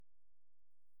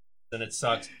and it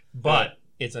sucks, but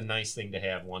it's a nice thing to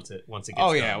have once it gets done.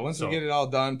 Oh yeah, once we get it all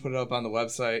done, put it up on the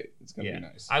website, it's gonna be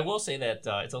nice. I will say that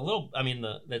it's a little. I mean,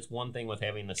 that's one thing with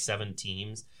having the 7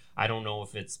 teams. I don't know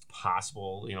if it's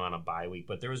possible, on a bye week,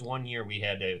 but there was one year we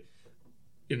had an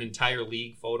entire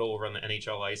league photo over on the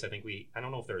NHL ice. I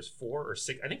don't know if there was 4 or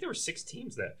 6. I think there were 6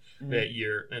 teams that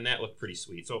year, and that looked pretty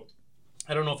sweet. So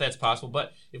I don't know if that's possible,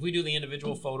 but if we do the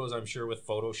individual photos, I'm sure with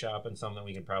Photoshop and something,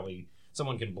 we can probably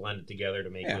someone can blend it together to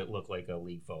make it look like a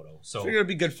league photo. So it'll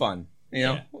be good fun.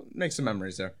 Make some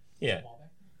memories there. Yeah.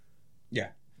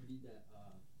 Yeah. We need that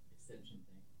extension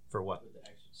thing. For what? With the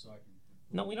extra, so I can...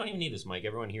 No, we don't even need this mic.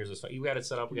 Everyone hears us. You got it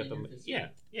set up. We got the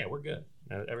yeah, we're good.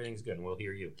 Everything's good, and we'll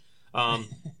hear you.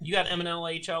 You got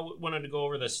MNLHL. Wanted to go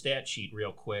over the stat sheet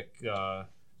real quick,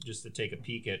 just to take a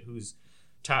peek at who's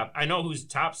top. I know who's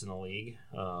tops in the league.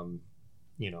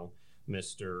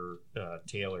 Mr.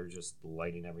 Taylor just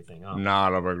lighting everything up.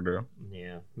 Not a big deal.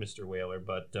 Yeah, Mr. Whaler.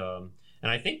 But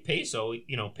and I think Peso.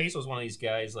 Peso's one of these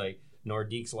guys like.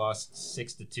 Nordique's lost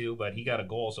 6-2, but he got a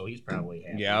goal, so he's probably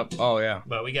happy. Yep. Oh yeah.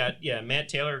 But we got Matt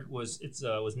Taylor was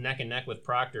neck and neck with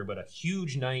Proctor, but a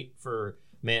huge night for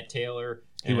Matt Taylor.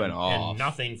 He went off. And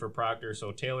nothing for Proctor.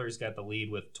 So Taylor's got the lead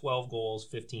with 12 goals,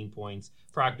 15 points.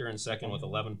 Proctor in second with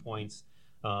 11 points.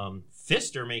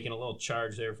 Pfister making a little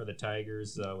charge there for the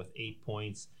Tigers with 8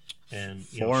 points. And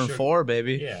 4-4,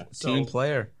 baby. Yeah, team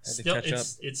player. Still,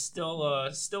 it's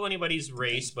still anybody's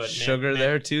race, but Sugar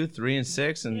there too,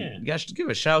 3-6, and you guys should give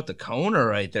a shout out to Kona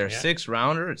right there,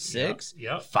 6-rounder at 6.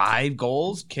 Yep. 5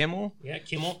 goals. Kimmel. Yeah,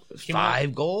 Kimmel.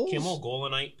 5 goals. Kimmel goal a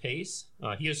night pace.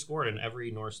 He has scored in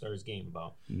every North Stars game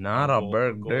about. Not a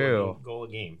big deal. Goal a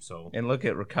game. So. And look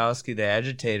at Rakowski, the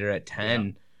agitator, at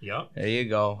 10. Yep. There you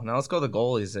go. Now let's go to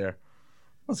goalies there.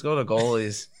 Let's go to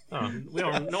goalies. We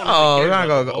don't. We're not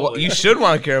going to go. Well, you should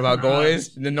want to care about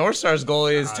goalies. The North Stars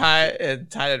goalie is tied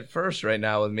at first right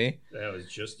now with me. That was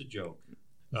just a joke.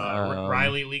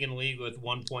 Riley league in league with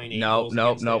 1.8.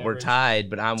 No. We're tied,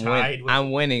 but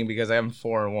I'm winning because I'm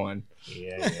 4-1.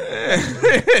 Yeah.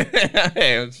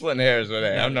 Hey, I'm splitting hairs with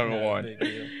it. I'm number 1.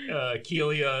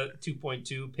 Keelia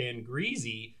 2.2.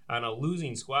 Pangreasy on a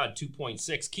losing squad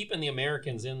 2.6. Keeping the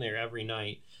Americans in there every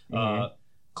night.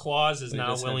 Claus is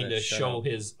now willing to show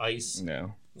his ice.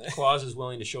 No. Claus is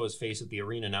willing to show his face at the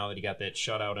arena now that he got that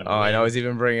shutout. I know he's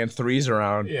even bringing 3s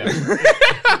around. Yeah.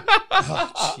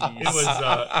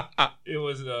 It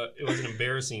was an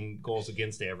embarrassing goals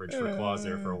against average for Claus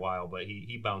there for a while, but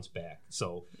he bounced back.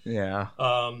 So yeah.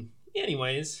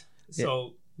 Anyways,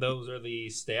 so those are the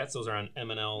stats. Those are on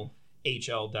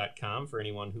MNLHL.com for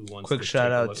anyone who wants. Quick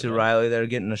shout out to Riley there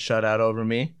getting a shutout over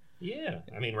me. Yeah,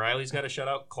 I mean Riley's got a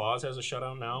shutout. Claus has a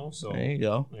shutout now. So there you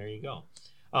go.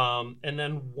 And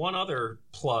then one other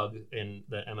plug in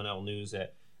the MNL news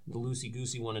that the Loosey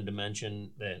Goosey wanted to mention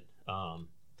that I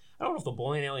don't know if the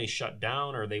bowling alley is shut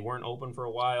down or they weren't open for a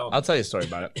while. I'll tell you a story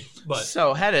about it.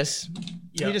 So Hedis,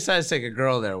 he decided to take a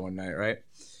girl there one night, right?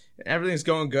 Everything's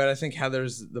going good. I think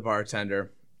Heather's the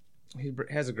bartender. He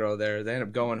has a girl there. They end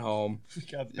up going home.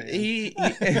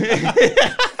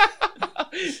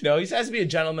 No, he has to be a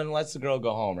gentleman and lets the girl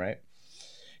go home, right?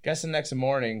 Guess the next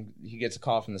morning he gets a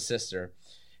call from the sister.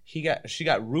 She got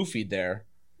roofied there.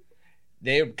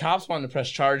 Cops wanted to press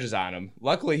charges on him.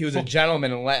 Luckily, he was a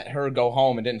gentleman and let her go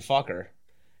home and didn't fuck her.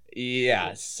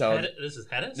 Yeah, so this is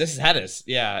Hedis? This is Hedis,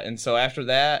 yeah. And so after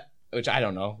that, which I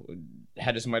don't know,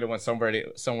 Hedis might have went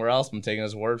somewhere else. I'm taking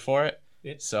his word for it.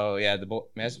 Yeah. So yeah, the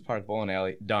Madison Park Bowling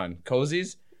Alley done.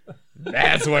 Cozy's.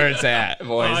 That's where it's at,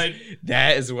 boys.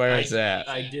 That is where it's at.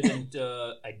 I didn't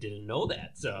know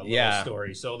that little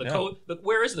story. So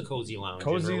where is the Cozy Lounge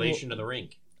in relation to the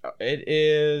rink? It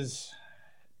is.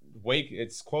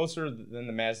 It's closer than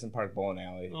the Madison Park Bowling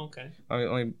Alley. Okay.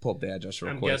 Let me pull up the address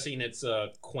real quick. I'm guessing it's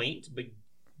quaint, but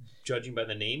judging by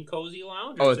the name, Cozy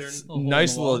Lounge. It's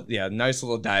nice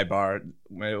little dive bar.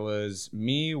 It was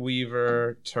me,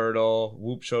 Weaver, Turtle.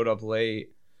 Whoop showed up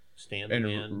late. Stan the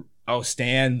Man.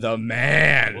 Stan the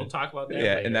Man. We'll talk about that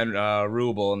later. And then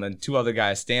Rubel, and then 2 other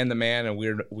guys, Stan the Man and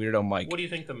Weirdo Mike. What do you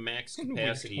think the max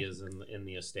capacity is in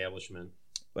the establishment?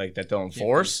 Like that they'll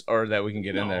enforce, or that we can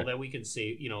get in there? That we can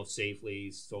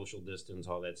safely, social distance,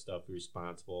 all that stuff,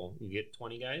 responsible. You get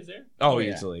 20 guys there?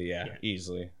 Easily,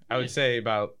 easily. I would say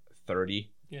about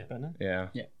 30. Yeah. Yeah.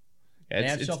 They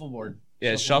have shuffleboard.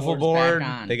 Yeah, shuffleboard.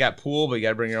 They got pool, but you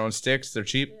got to bring your own sticks. They're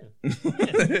cheap.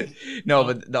 Yeah. No,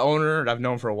 but the owner I've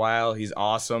known for a while. He's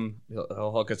awesome.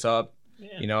 He'll hook us up.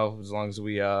 Yeah. As long as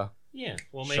we show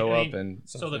up and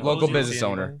so the local business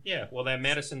owner. Yeah. Well, that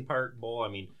Madison Park Bowl. I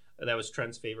mean, That was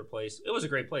Trent's favorite place. It was a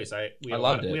great place. We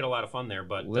loved it. We had a lot of fun there.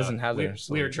 But Liz and Heather.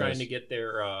 we were trying to get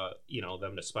their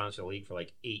them to sponsor the league for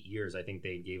like 8 years. I think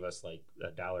they gave us like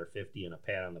 $1.50 and a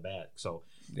pat on the back. So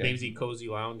Babesy Cozy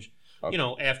Lounge. Okay.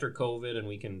 After COVID and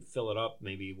we can fill it up,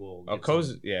 maybe we'll.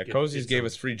 Cozy's gave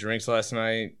us free drinks last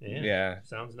night. Yeah.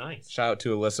 Sounds nice. Shout out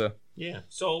to Alyssa. Yeah.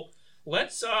 So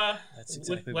let's That's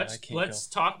exactly let's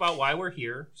talk about why we're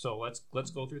here. So let's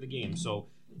go through the game. So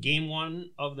game 1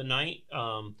 of the night,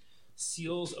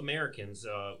 Seals Americans,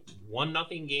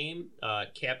 1-0 game.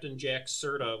 Captain Jack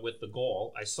Serta with the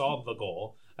goal. I saw the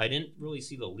goal. I didn't really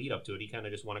see the lead up to it. He kind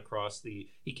of just went across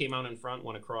he came out in front,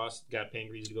 went across, got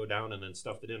Pangrease to go down, and then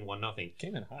stuffed it in 1-0.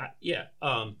 Came in hot.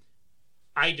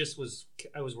 I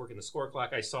was working the score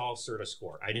clock. I saw Serta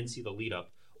score. I didn't see the lead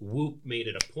up. Whoop made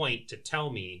it a point to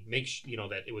tell me,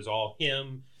 that it was all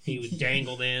him. He was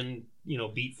dangled in,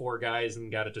 beat 4 guys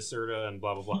and got it to Serta and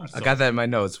blah, blah, blah. So, I got that in my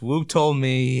notes. Whoop told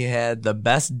me he had the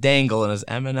best dangle in his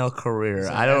MNL career.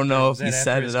 I don't know if he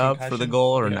set it up for the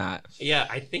goal or not. Yeah,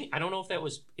 I don't know if it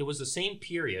was the same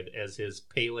period as his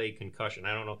Pele concussion.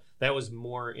 I don't know. That was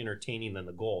more entertaining than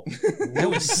the goal. It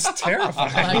was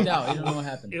terrifying. Blacked out. You don't know what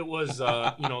happened. It was,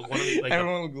 one of the, like,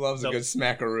 everyone loves a good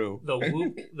smackaroo. The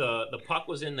Whoop, the puck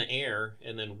was in the air,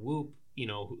 and then Whoop,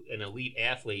 an elite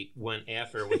athlete went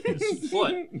after it with his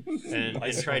foot and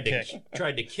tried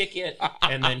to kick it,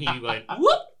 and then he went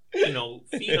whoop,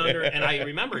 feet under. And I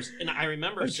remember saying,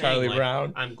 Charlie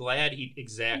Brown. I'm glad he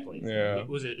exactly. Yeah.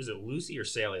 Is it Lucy or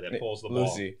Sally that pulls the ball?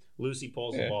 Lucy. Lucy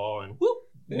pulls the ball and whoop.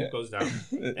 Goes down.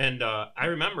 And I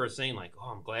remember saying, like,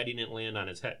 oh, I'm glad he didn't land on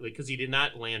his head. Because he did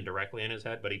not land directly on his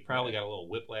head, but he probably got a little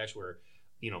whiplash where,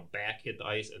 back hit the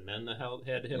ice and then the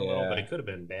head hit a little. But it could have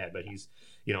been bad. But he's,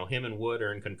 him and Wood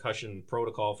are in concussion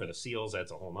protocol for the Seals.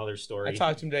 That's a whole other story. I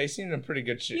talked to him today. He seemed in pretty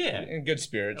good in good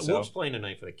spirits. Wood's playing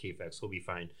tonight for the KFX. He'll be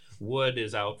fine. Wood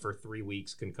is out for 3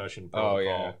 weeks concussion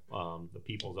protocol. Oh, yeah. The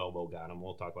people's elbow got him.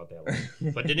 We'll talk about that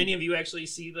later. But did any of you actually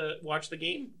watch the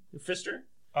game, Pfister?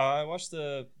 I watched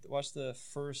the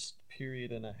first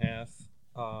period and a half.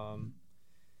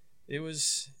 It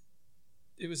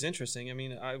was interesting. I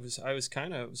mean, I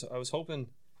was hoping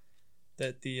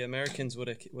that the Americans would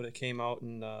have came out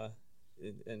and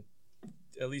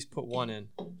at least put one in.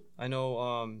 I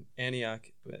know Antioch,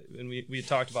 and we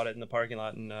talked about it in the parking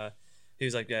lot, and he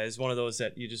was like, "Yeah, it's one of those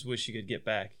that you just wish you could get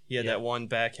back." He had that one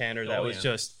backhander that was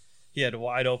just he had a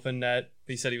wide open net.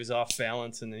 He said he was off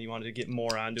balance, and then he wanted to get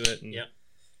more onto it, and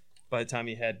by the time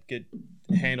he had good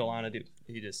handle on it,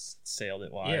 he just sailed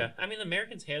it wide. Yeah, I mean, the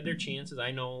Americans had their chances.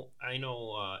 I know.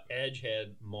 Edge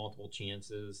had multiple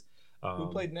chances. Who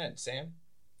played net? Sam?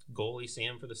 Goalie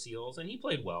Sam for the Seals, and he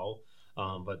played well.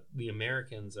 But the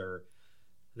Americans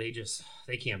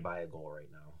they can't buy a goal right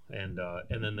now. And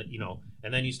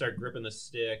then you start gripping the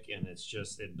stick, and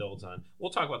it builds on.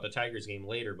 We'll talk about the Tigers game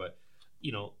later, but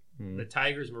the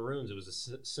Tigers Maroons, it was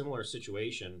a similar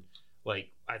situation.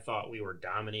 Like, I thought we were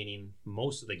dominating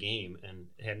most of the game and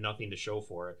had nothing to show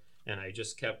for it. And I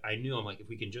knew, I'm like, if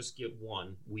we can just get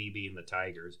one, we being the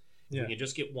Tigers, if we can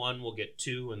just get one, we'll get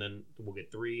 2, and then we'll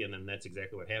get 3, and then that's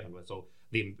exactly what happened. So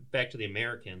back to the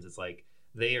Americans, it's like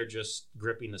they are just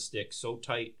gripping the stick so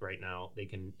tight right now.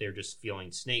 They're just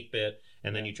feeling snake bit,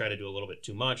 and then you try to do a little bit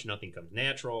too much, nothing comes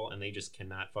natural, and they just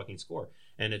cannot fucking score.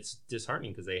 And it's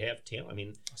disheartening because they have talent. I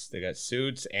mean, they got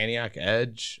Suits, Antioch,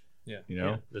 Edge.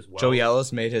 Yeah. Joey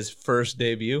Ellis made his first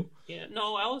debut. Yeah,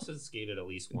 no, Ellis has skated at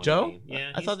least one Joe? game.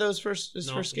 Yeah, I thought that was first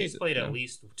skate. He's played at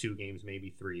least 2 games, maybe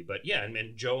 3. But yeah,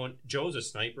 and Joe's a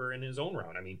sniper in his own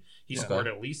round. I mean, he scored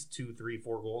at least 2, 3,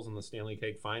 4 goals in the Stanley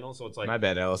Cup final. So it's like, my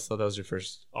bad, Ellis. Thought that was your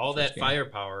first. All that game.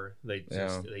 Firepower, they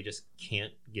just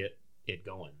can't get it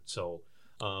going. So,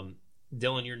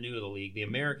 Dylan, you're new to the league. The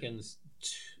Americans,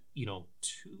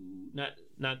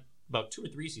 not about 2 or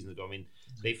 3 seasons ago. I mean,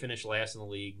 they finished last in the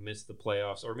league, missed the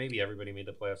playoffs, or maybe everybody made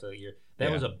the playoffs that year.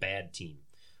 That was a bad team.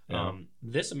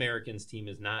 This Americans team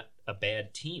is not a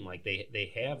bad team. Like,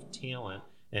 they have talent,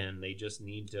 and they just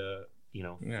need to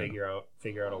figure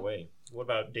out a way. What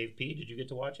about Dave P? Did you get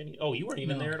to watch any? Oh, you weren't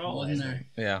even there at all. Wasn't there.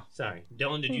 Yeah. Sorry,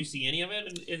 Dylan. Did you see any of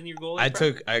it in your goal? I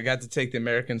got to take the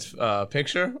Americans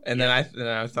picture, and then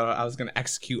I thought I was gonna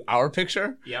execute our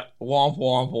picture. Yep. Womp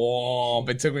womp womp.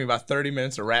 It took me about 30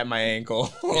 minutes to wrap my ankle.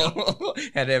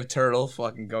 Had to have Turtle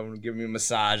fucking go and give me a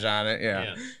massage on it.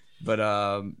 Yeah. But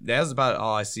that was about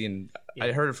all I seen.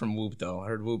 I heard it from Whoop though. I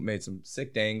heard Whoop made some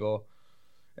sick dangle,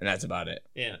 and that's about it.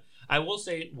 Yeah. I will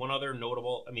say one other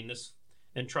notable. I mean,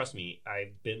 and trust me,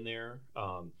 I've been there.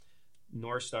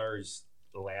 North Stars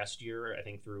last year, I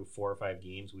think through 4 or 5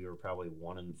 games, we were probably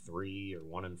 1-3 or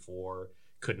 1-4.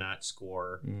 could not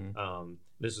score.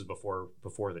 This is before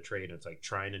the trade. And it's like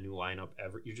trying a new lineup.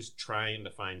 You're just trying to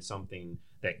find something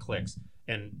that clicks.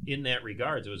 And in that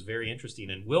regards, it was very interesting.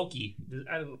 And Wilkie,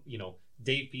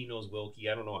 Dave P knows Wilkie.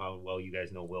 I don't know how well you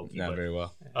guys know Wilkie. Not very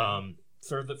well.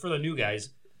 For the new guys,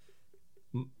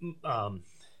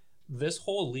 this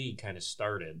whole league kind of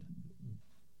started.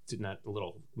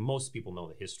 Most people know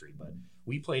the history, but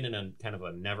we played in a kind of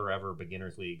a never ever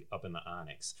beginners league up in the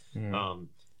Onyx.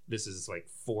 This is like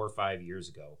 4 or 5 years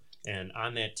ago, and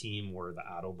on that team were the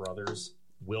Otto brothers,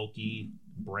 Wilkie,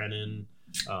 Brennan,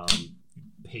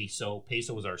 Peso.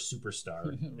 Peso was our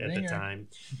superstar at the time,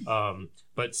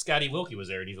 but Scotty Wilkie was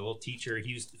there, and he's a little teacher.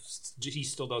 He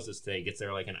still does this today. Gets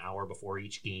there like an hour before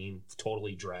each game,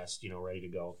 totally dressed, ready to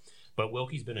go. But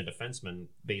Wilkie's been a defenseman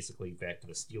basically back to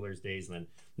the Steelers days, and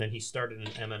then he started in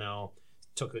MNL,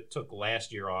 took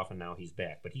last year off, and now he's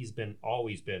back. But he's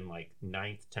always been like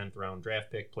 9th, 10th round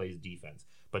draft pick, plays defense.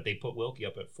 But they put Wilkie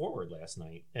up at forward last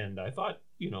night, and I thought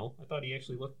he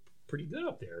actually looked pretty good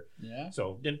up there. Yeah.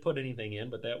 So didn't put anything in,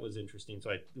 but that was interesting.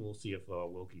 So we'll see if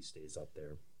Wilkie stays up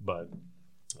there. But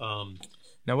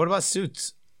now what about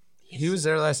Suits? He was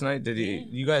there last night. Did he?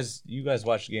 You guys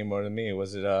watched the game more than me.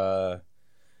 Was it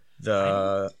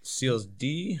the Seals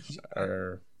D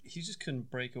or? He just couldn't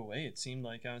break away. It seemed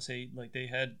like, I would say, like they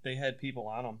had people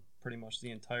on him pretty much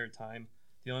the entire time.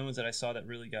 The only ones that I saw that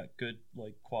really got good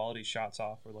like quality shots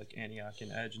off were like Antioch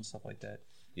and Edge and stuff like that.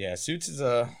 Yeah, Suits is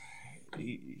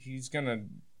he's gonna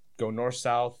go north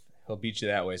south. He'll beat you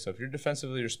that way. So if you're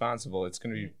defensively responsible, it's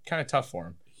gonna be kind of tough for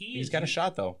him. He's got a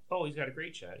shot though. Oh, he's got a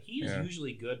great shot. He is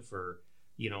usually good for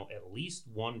at least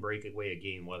one breakaway a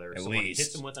game, whether someone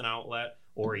hits him with an outlet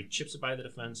or he chips it by the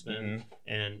defenseman,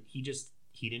 and he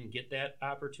didn't get that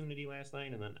opportunity last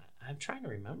night. And then I'm trying to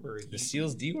remember. The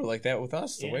Seals D were like that with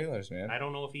us, the Whalers, man. I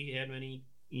don't know if he had many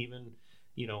even.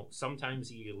 Sometimes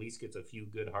he at least gets a few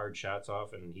good hard shots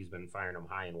off, and he's been firing them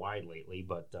high and wide lately.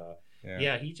 But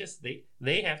he just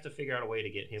they have to figure out a way to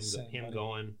get him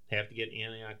going. Have to get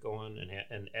Antioch going,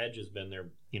 and Edge has been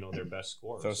their best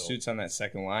scorer. Those Suits on that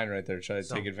second line right there, try to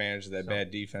take advantage of that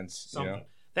bad defense.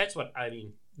 That's what I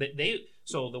mean.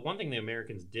 So the one thing the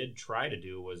Americans did try to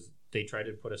do was they tried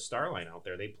to put a star line out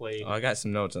there. They played. Oh, I got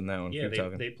some notes on that one. Yeah,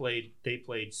 they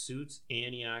played Suits,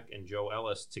 Antioch, and Joe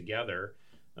Ellis together.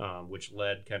 Which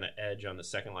led kind of Edge on the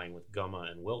second line with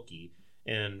Gumma and Wilkie,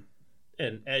 and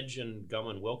Edge and Gumma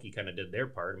and Wilkie kind of did their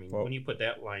part. I mean, when you put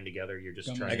that line together, you're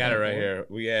just trying. I got it right here.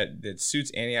 We had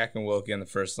Suits, Antioch, and Wilkie on the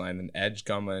first line, then Edge,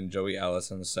 Gumma, and Joey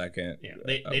Ellis on the second. Yeah,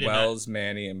 they Wells,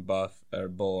 Manny, and Bull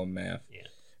and Math. Yeah.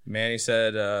 Manny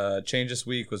said, change this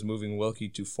week was moving Wilkie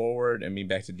to forward and me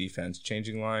back to defense.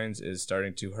 Changing lines is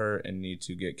starting to hurt and need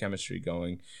to get chemistry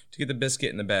going to get the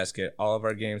biscuit in the basket. All of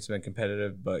our games have been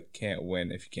competitive, but can't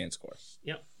win if you can't score.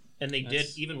 Yep. And they did,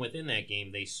 even within that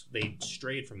game, they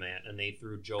strayed from that, and they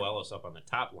threw Joe Ellis up on the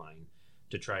top line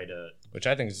to try to... Which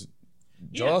I think is...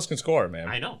 Joe Ellis can score, man.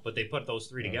 I know, but they put those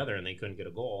three together, and they couldn't get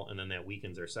a goal, and then that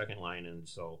weakens their second line, and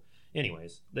so...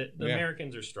 Anyways, the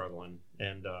Americans are struggling,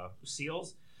 and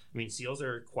Seals... Seals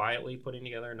are quietly putting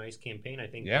together a nice campaign. I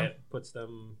think that puts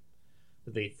them.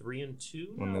 Are they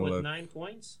 3-2 now with 9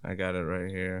 points? I got it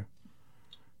right here.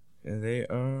 Yeah, they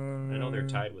are. I know they're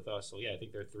tied with us, so I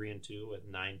think they're 3-2 with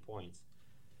 9 points.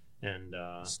 And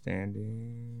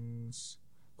standings.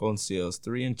 Golden Seals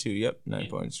 3-2. Yep, 9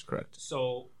 points. Correct.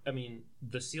 So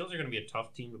the Seals are going to be a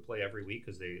tough team to play every week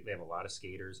because they have a lot of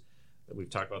skaters. We've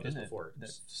talked about this before.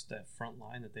 That front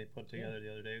line that they put together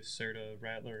the other day, Serta,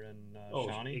 Rattler, and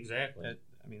Shawnee. Exactly.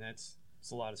 That's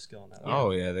a lot of skill in that.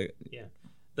 Oh yeah,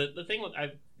 The thing with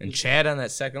and Chad on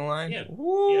that second line. Yeah.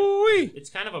 It's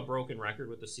kind of a broken record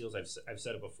with the Seals. I've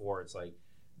said it before. It's like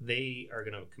they are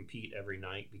going to compete every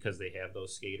night because they have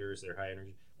those skaters. They're high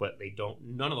energy, but they don't.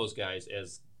 None of those guys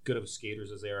as good of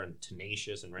skaters as they are and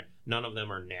tenacious and none of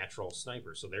them are natural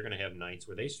snipers. So they're going to have nights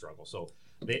where they struggle. So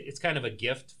it's kind of a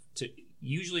gift.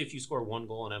 Usually if you score 1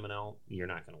 goal in MNL, you're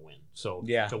not going to win. So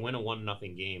to win a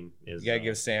 1-0 game is... You got to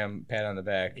give Sam a pat on the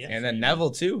back. Yeah, and then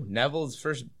Neville, too. Neville's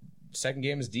second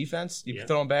game is defense. You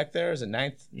throw him back there as a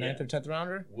 9th or 10th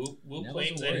rounder. We'll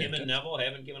claim that him and Neville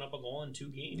haven't given up a goal in 2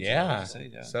 games. Yeah.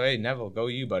 So, hey, Neville, go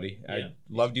you, buddy. Yeah. I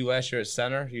loved you last year at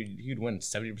center. You'd win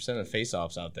 70% of the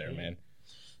faceoffs out there, man.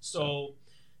 So,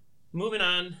 moving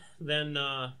on, then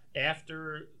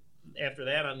after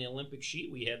that on the Olympic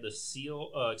sheet, we had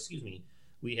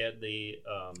we had the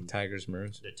Tigers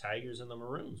Maroons. The Tigers and the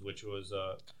Maroons, which was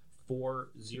a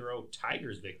 4-0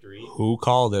 Tigers victory. Who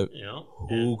called it?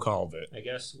 Who called it? I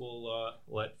guess we'll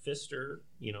let Pfister,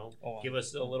 give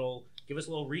us a little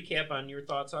recap on your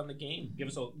thoughts on the game. Give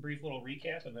us a brief little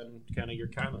recap and then kind of your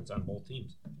comments on both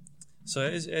teams. So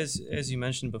as you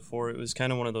mentioned before, it was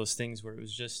kind of one of those things where it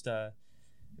was just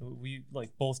we like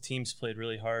both teams played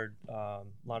really hard, a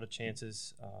lot of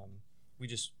chances. We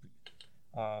just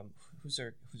who's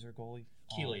our goalie?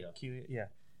 Keelia. Keelia, yeah,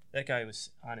 that guy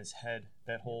was on his head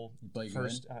that whole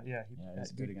first. Yeah,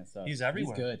 he's good against us. He's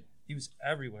everywhere. He's good. He was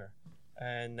everywhere,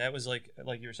 and that was like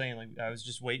you were saying. Like I was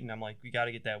just waiting. I'm like, we got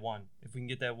to get that one. If we can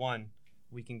get that one,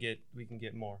 we can get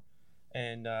more,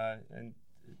 and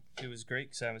it was great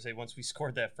because I would say once we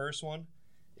scored that first one,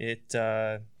 it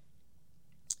kind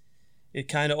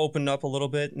of opened up a little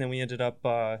bit, and then we ended up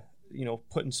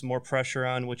putting some more pressure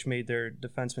on, which made their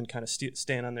defensemen kind of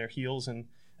stand on their heels and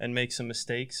make some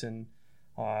mistakes. And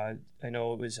I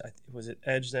know was it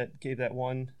Edge that gave that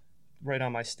one right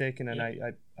on my stick, and then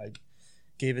I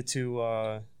gave it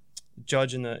to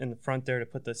Judge in the front there to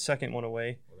put the second one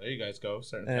away. Well, there you guys go,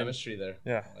 certain chemistry there.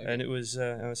 Yeah, and it was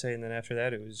I would say, and then after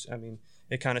that,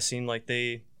 it kind of seemed like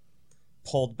they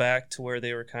pulled back to where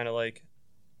they were kind of like,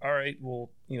 all right, we'll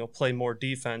play more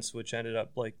defense, which ended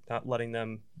up like not letting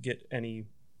them get any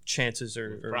chances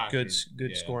or good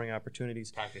scoring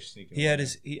opportunities.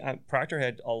 Proctor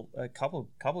had a couple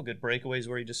good breakaways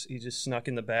where he just snuck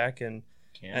in the back and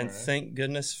thank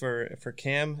goodness for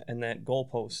Cam and that goal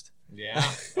post. Yeah.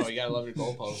 Oh, you gotta love your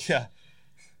goal post. Yeah.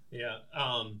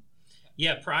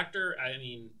 Yeah. Proctor. I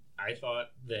mean, I thought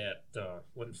that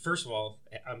first of all,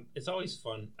 it's always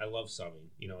fun. I love subbing.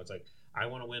 It's like I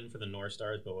want to win for the North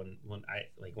Stars, but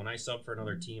when I sub for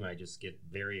another team, I just get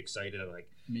very excited.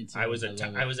 Me too. I was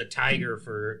a Tiger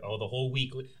for the whole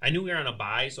week. I knew we were on a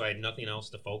bye, so I had nothing else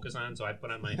to focus on. So I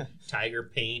put on my Tiger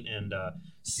paint, and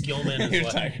Skillman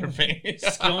is Tiger paint.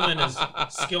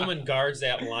 Skillman guards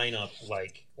that lineup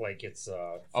like it's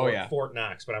Fort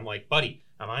Knox. But I'm like, buddy,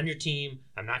 I'm on your team.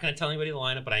 I'm not going to tell anybody the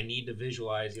lineup, but I need to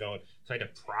visualize. So I had to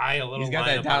pry a little. He's got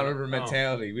that downriver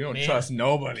mentality. We don't trust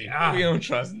nobody. Yeah. We don't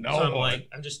trust no one. So I'm like,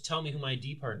 just tell me who my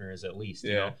D partner is at least.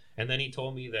 You know? And then he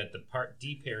told me that the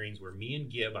D pairings were me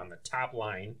and Gibb on the top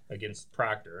line against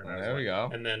Proctor. And there we go.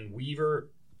 And then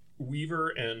Weaver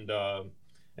and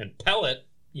Pellet.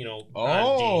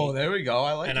 Oh, there we go.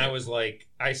 I like. And it. I was like,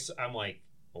 I'm like,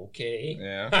 okay.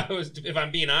 Yeah. If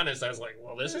I'm being honest, I was like,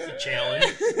 well, this is a challenge.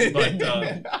 But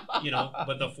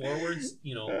but the forwards,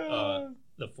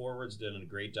 the forwards did a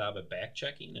great job at back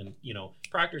checking, and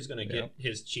Proctor's going to get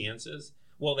his chances.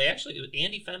 Well,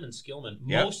 Andy Femme and Skillman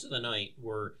most of the night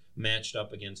were matched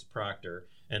up against Proctor,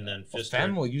 and then Pfister.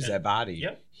 Femme will use that body.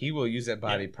 Yep. He will use that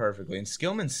body perfectly, and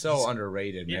Skillman's so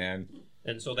underrated, man.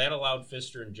 And so that allowed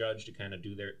Pfister and Judge to kind of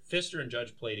do their. Pfister and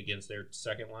Judge played against their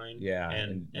second line. Yeah.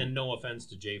 And no offense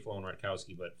to Jay Flo and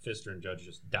Rutkowski, but Pfister and Judge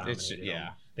just dominated them.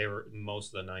 They were most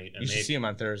of the night. And you should see them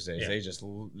on Thursdays.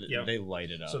 Yeah. They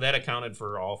light it up. So that accounted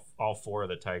for all four of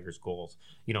the Tigers' goals.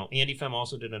 Andy Femme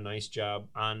also did a nice job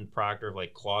on Proctor of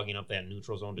like clogging up that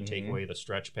neutral zone to take away the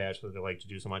stretch patch that they like to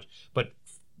do so much. But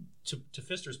to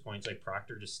Pfister's points, like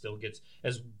Proctor just still gets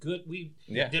as good. We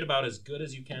did about as good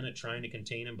as you can at trying to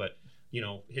contain him, but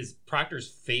his Proctor's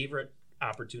favorite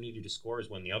opportunity to score is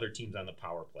when the other team's on the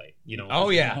power play. We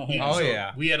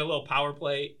had a little power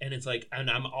play, and it's like, and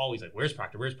I'm always like, "Where's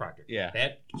Proctor? Where's Proctor?" Yeah,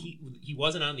 that he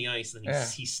wasn't on the ice, and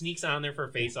he sneaks on there for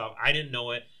a face-off. I didn't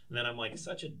know it, and then I'm like,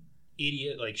 such an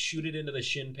idiot, like shoot it into the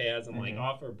shin pads. I'm like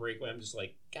off for a breakaway. I'm just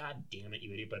like, God damn it,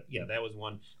 you idiot! But yeah, that was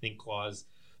one. I think Claus,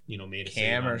 made a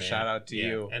Camera shout out to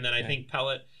you. And then I think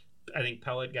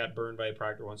Pellet got burned by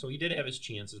Proctor one, so he did have his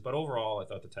chances. But overall, I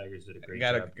thought the Tigers did a great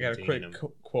job. Got a quick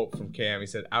quote from Cam. He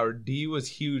said, "Our D was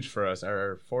huge for us.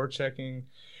 Our forechecking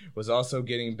was also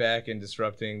getting back and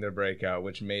disrupting their breakout,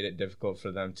 which made it difficult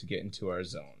for them to get into our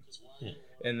zone."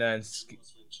 And then,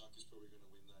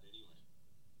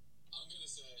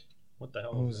 what the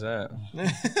hell? What was that?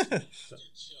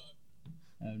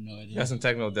 I have no idea. Got some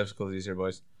technical difficulties here,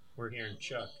 boys. We're hearing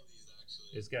Chuck.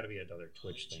 There's got to be another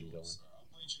Twitch thing going.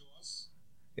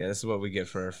 Yeah, this is what we get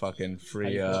for our fucking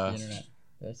free. Internet.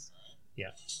 This?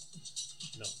 Yeah.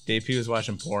 No. DP was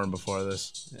watching porn before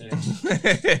this. Yeah.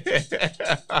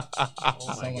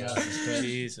 Oh my God.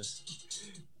 Jesus.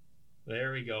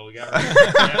 There we go. We got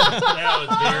that was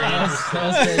very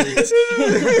interesting.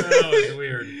 That was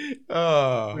weird.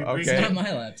 Oh, okay. It's not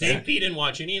my laptop. Dave P didn't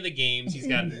watch any of the games. He's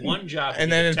got one job.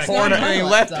 And then he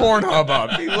left Pornhub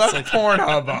up. He left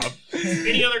Pornhub up.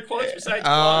 Any other quotes besides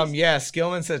Claus? Yeah,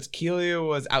 Skillman says Keelia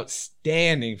was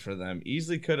outstanding for them.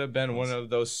 Easily could have been one of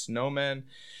those snowmen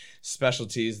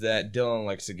specialties that Dylan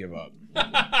likes to give up.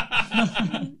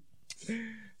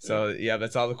 So, yeah,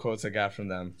 that's all the quotes I got from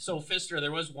them. So, Pfister,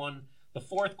 there was one, the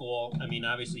fourth goal. I mean,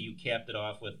 obviously you capped it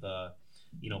off with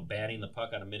batting the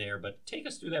puck out of midair. But take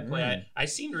us through that play. Mm. I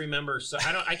seem to remember. So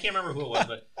I can't remember who it was,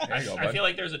 but There you go, I bud. feel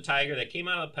like there's a Tiger that came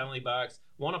out of the penalty box,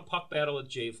 won a puck battle with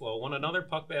J-Flo, won another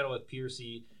puck battle with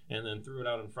Piercy, and then threw it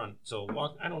out in front. So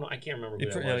I don't know. I can't remember who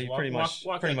that was. You pretty much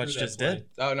walk pretty me much through that just play. did.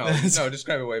 Oh no,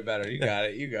 describe it way better. You got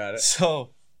it. So,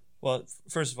 well,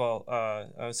 first of all, I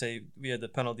would say we had the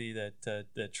penalty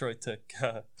that Troy took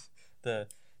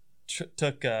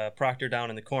took Proctor down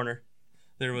in the corner.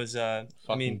 There was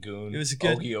Fucking goon. it was a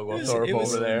good Ogie it was- Oglethorpe it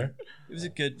was- over there. It was a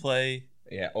good play.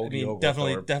 Yeah, I Ogie mean,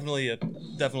 Oglethorpe.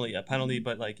 definitely a penalty,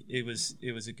 but like it was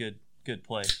a good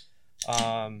play.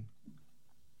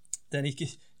 Then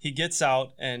he gets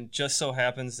out, and just so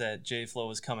happens that J-Flo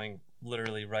was coming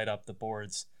literally right up the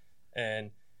boards,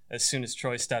 and as soon as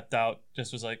Troy stepped out,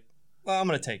 just was like, "Well, I'm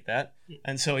gonna take that,"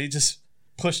 and so he just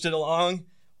pushed it along,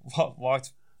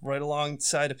 walked right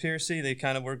alongside of Piercy. They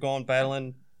kind of were going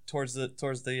battling towards the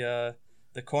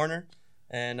corner,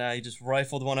 and he just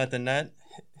rifled one at the net,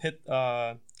 hit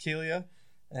Keelia,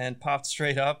 and popped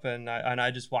straight up, and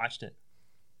I just watched it.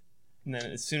 And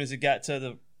then as soon as it got to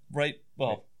the right,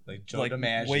 well, like Joe like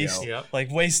DiMaggio. waist, Yep.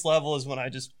 like waist level is when I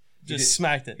just did-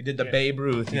 smacked it. He did the Yeah. Babe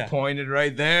Ruth. Yeah. He pointed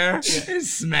right there and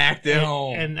smacked it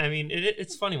home. And I mean,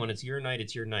 it's funny when it's your night.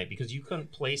 It's your night because you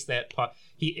couldn't place that puck.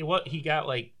 He got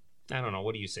like, I don't know,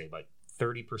 what do you say, like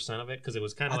 30% of it, because it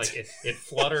was kind of like it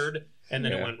fluttered and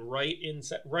then it Yeah. went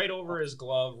right over his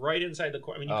glove, right inside the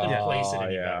court. I mean, you couldn't place it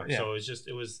any yeah. better. Yeah. So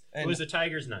it was the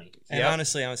Tigers' night. And Yep.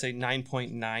 honestly, I would say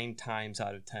 9.9 times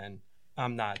out of 10,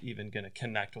 I'm not even gonna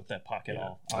connect with that puck at Yeah.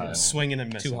 all. I'm Yeah. swinging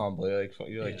and Too missing. humble.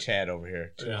 You're like Yeah. Chad over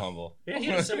here. Too Yeah. humble. Yeah, he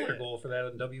had a similar goal for that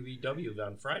in WBW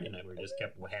on Friday night where he just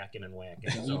kept hacking and whacking.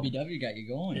 So. WBW got you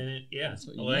going. And That's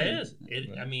what you well, it need.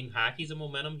 is. I mean, hockey's a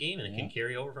momentum game, and it can Yeah.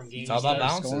 carry over from game It's to all about game.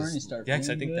 bounces. Scoring, you start Yeah, 'cause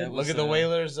I feeling think good. that Look was, at the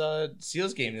Whalers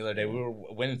Seals game the other day. We were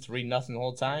winning 3-0 the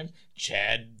whole time.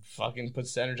 Chad fucking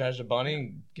puts the Energizer Bunny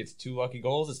and gets 2 lucky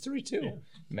goals. It's 3-2. Yeah.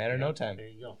 Matter no time. There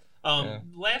you go. Yeah.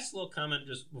 Last little comment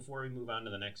just before we move on to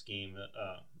the next game.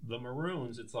 The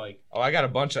Maroons. It's like, Oh, I got a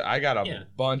bunch of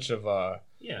Yeah.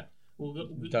 yeah, we'll go.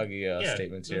 Dougie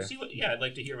statements we'll here. see I'd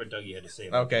like to hear what Dougie had to say.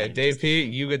 About Okay, that. Dave P,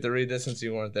 you get to read this since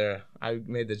you weren't there. I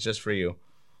made this just for you.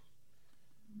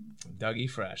 Dougie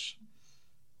Fresh.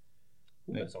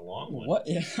 Ooh, that's a long one. What?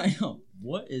 Yeah, I know.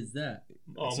 What is that?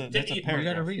 That's a You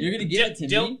gotta read it. You're gonna give it to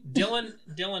me.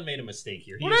 Dylan made a mistake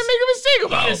here. What did I make a mistake He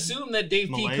about? assumed that Dave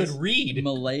P Malaise? could read.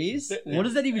 Malaise? What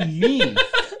does that even mean?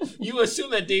 You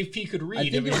assumed that Dave P could read. I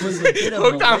think mean, it was a bit of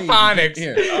Hooked on malaise. phonics.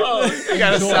 Here. You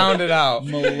gotta Enjoy. sound it out.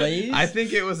 Malaise? I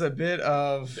think it was a bit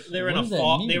of they were in What a does that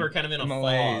fog. mean? They were kind of in a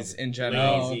malaise fog. in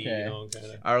general. Lazy, Oh, okay. you know,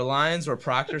 kinda. Our lines were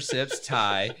Proctor, Sips,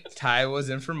 Ty. Ty was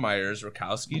in for Myers,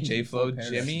 Rakowski, J-Flo, Full paragraphs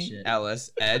Jimmy, and shit.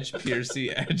 Ellis, Edge,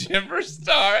 Piercy, Edge, in for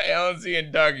Star, Allen Z,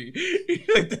 and Dougie.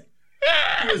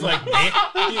 He was like, man,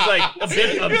 he's like a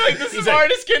bit of. You're like the he's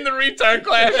smartest kid in the retard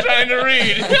class trying to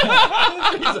read.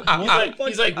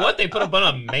 he's like, what? They put a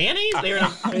bunch of mayonnaise? They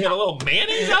had a little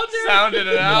mayonnaise out there? Sounded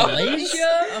it out.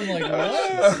 Malaysia? I'm like,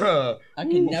 what? I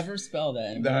can never spell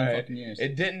that in a million Alright. fucking years.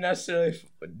 It didn't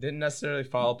necessarily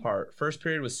fall apart. First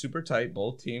period was super tight,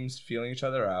 both teams feeling each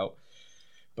other out,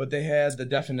 but they had the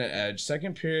definite edge.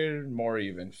 Second period, more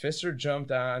even. Pfister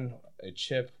jumped on a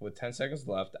chip with 10 seconds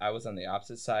left. I was on the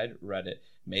opposite side, read it,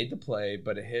 made the play,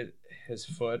 but it hit his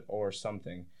foot or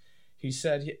something. He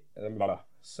said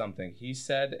something. He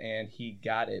said, and he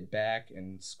got it back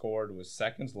and scored with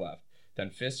seconds left. Then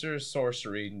Pfister's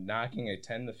sorcery, knocking a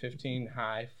 10 to 15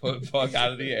 high foot puck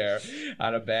out of the air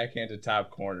on a backhand to top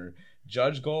corner.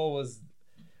 Judge goal was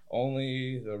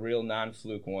only the real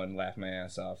non-fluke one. Laughed my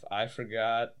ass off. I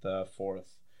forgot the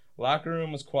fourth. Locker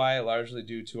room was quiet, largely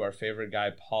due to our favorite guy,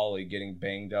 Paulie, getting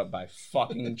banged up by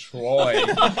fucking Troy,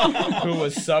 who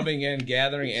was subbing in,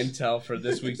 gathering intel for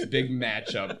this week's big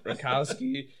matchup.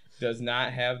 Rakowski does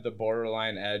not have the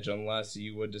borderline edge unless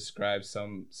you would describe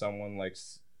someone like...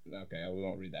 Okay, we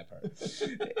won't read that part.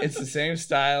 It's the same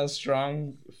style,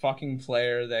 strong fucking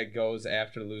player that goes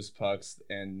after loose pucks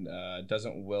and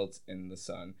doesn't wilt in the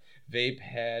sun. Vape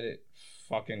had it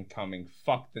fucking coming.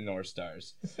 Fuck the North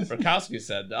Stars. Rakowski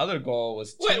said the other goal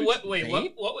was Wait, what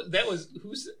Vape? was that? Was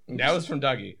who's? That was from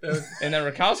Dougie. And then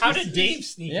Rakowski. How did Dave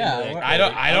sneak? Yeah, into that?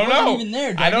 I don't wasn't know. even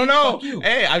there, I don't Dougie. know. Fuck you.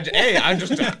 Hey, I'm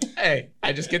just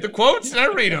I just get the quotes and I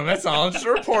read them. That's all. I'm just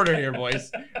a reporter here,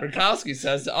 boys. Rakowski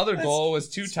says the other goal was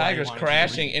 2 That's why he Tigers wanted to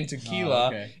crashing read. into Oh, Keela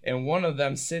okay. and one of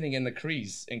them sitting in the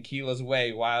crease in Keela's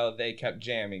way while they kept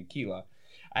jamming Keela.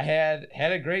 I had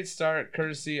a great start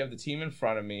courtesy of the team in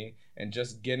front of me and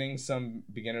just getting some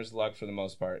beginner's luck for the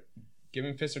most part.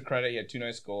 Giving Pfister credit, he had 2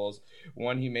 nice goals.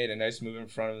 One, he made a nice move in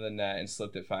front of the net and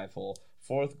slipped it 5-hole.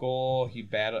 fourth goal, he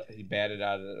batted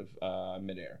out of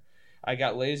midair. I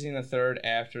got lazy in the third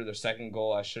after the second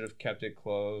goal. I should have kept it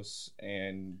close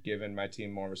and given my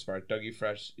team more of a spark. Dougie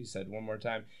Fresh, he said one more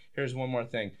time, here's one more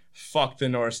thing. Fuck the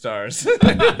North Stars.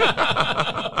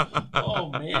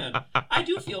 Oh, man. I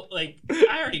do feel like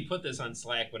I already put this on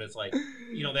Slack, but it's like,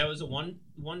 that was a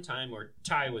one time where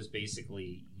Ty was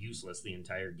basically useless the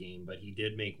entire game, but he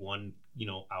did make one,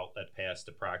 outlet pass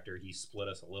to Proctor. He split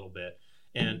us a little bit.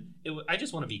 And I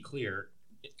just want to be clear,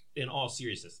 in all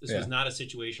seriousness, this was not a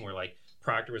situation where like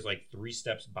Proctor was like 3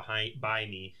 steps by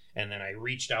me, and then I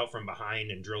reached out from behind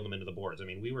and drilled them into the boards. I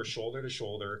mean, we were shoulder to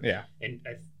shoulder. Yeah. And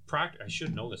Proctor, I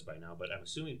should know this by now, but I'm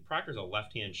assuming Proctor's a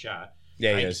left-hand shot.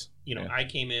 Yeah, he is. I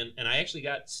came in and I actually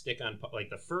got stick on puck. Like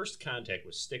the first contact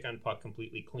was stick on puck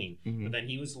completely clean. Mm-hmm. But then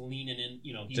he was leaning in,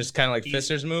 just kind of like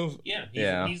Fister's move.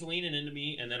 Yeah, he's leaning into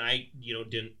me, and then I,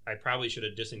 I probably should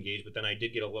have disengaged, but then I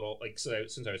did get a little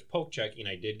since I was poke checking,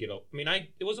 I did get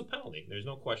it was a penalty. There's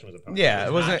no question it was a penalty. Yeah,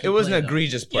 it wasn't an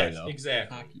egregious play though.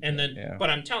 Exactly. And then, but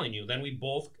I'm telling you, then we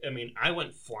both. I mean, I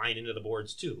went flying into the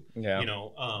boards too. Yeah.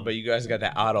 But you guys got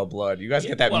that auto blood. You guys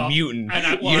got that mutant.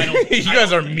 You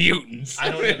guys are mutants. I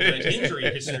don't have the injury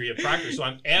history of Proctor, so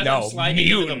as I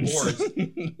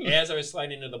was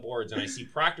sliding into the boards, and I see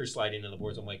Proctor sliding into the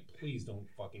boards, I'm like, please don't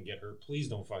fucking get hurt. Please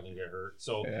don't fucking get hurt.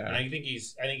 So, and I think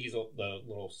he's the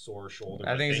little sore shoulder.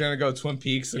 I think he's gonna go Twin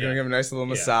Peaks. They're gonna give him a nice little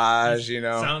massage.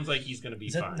 Sounds like he's gonna be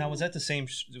fine. Now, was that the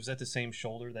same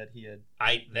shoulder that he had?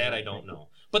 I don't know.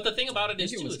 But the thing about it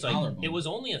is too, it's like it was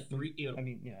only a 3. I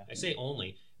mean, yeah. I say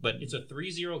only, but it's a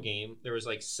 3-0 game. There was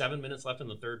like 7 minutes left in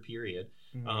the third period,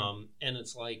 and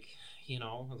it's like. I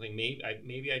was like,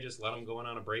 maybe I just let him go in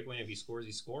on a breakaway. If he scores,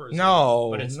 he scores.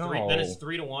 But it's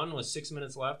 3-1 with 6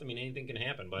 minutes left. I mean, anything can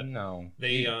happen. But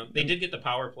they did get the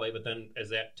power play. But then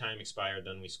as that time expired,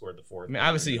 then we scored the fourth. I mean,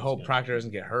 obviously, you hope Proctor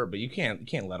doesn't get hurt, but you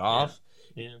can't let off.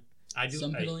 Yeah. I do.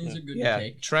 Some penalties are good to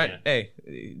take. Trent, hey,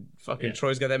 fucking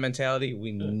Troy's got that mentality.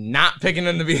 We not picking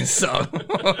him to be a sub.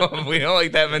 We don't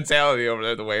like that mentality over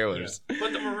there at the Whalers. Yeah.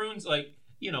 But the Maroons, like.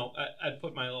 I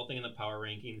put my little thing in the power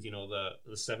rankings.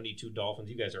 The 72 Dolphins.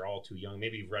 You guys are all too young.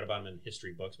 Maybe you've read about them in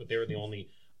history books, but they were the only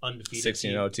undefeated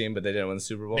 16-0 team, but they didn't win the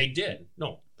Super Bowl. They did.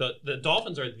 No, the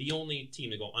Dolphins are the only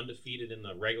team to go undefeated in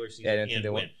the regular season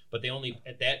and win. But they only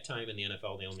at that time in the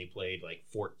NFL they only played like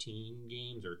 14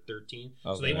 games or 13.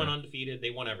 Okay. So they went undefeated.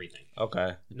 They won everything.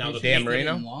 Okay. Now Dan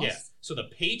Marino. Yeah. So the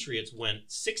Patriots went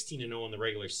 16-0 in the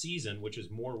regular season, which is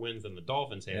more wins than the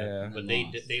Dolphins had. Yeah. But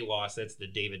they lost. That's the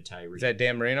David Tyree. Is that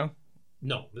Dan Marino?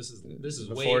 No, this is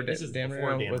before Dan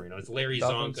Marino. It's Larry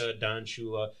Zonka, Don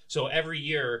Shula. So every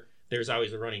year. There's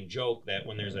always a running joke that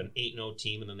when there's an 8-0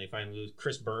 team and then they finally lose,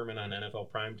 Chris Berman on NFL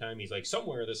Primetime, he's like,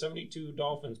 somewhere the 72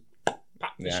 Dolphins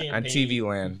pop the champagne. On TV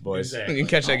Land, boys. Exactly. You can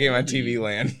catch that game on TV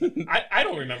Land. I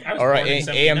don't remember. I was or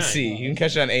AMC. You can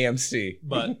catch it on AMC.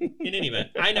 But in any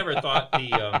event, I never thought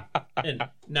and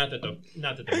not that the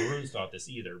Maroons thought this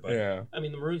either, but I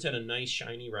mean the Maroons had a nice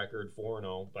shiny record,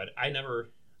 4-0, but I never,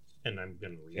 and I'm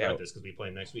going to regret this because we play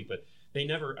them next week, but they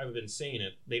never, I've been saying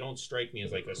it, they don't strike me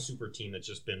as like a super team that's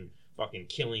just been fucking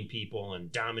killing people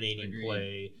and dominating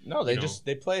play. No, they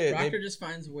play. Proctor just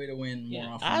finds a way to win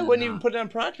more often. I wouldn't even put it on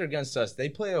Proctor against us. They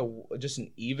play just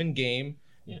an even game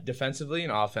defensively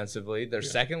and offensively. Their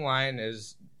second line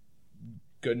is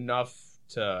good enough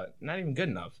to not even good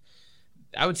enough.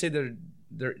 I would say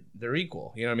they're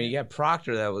equal. You know what I mean? You have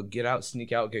Proctor that will get out,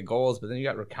 sneak out, get goals, but then you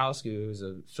got Rakowski, who's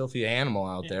a filthy animal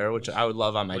out there, which I would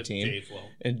love on my team.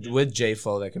 With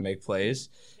J-Flow that can make plays.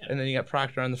 Yeah. And then you got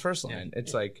Proctor on the first line.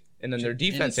 It's like, and then their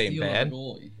defense ain't bad.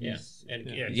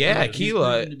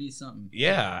 Keela.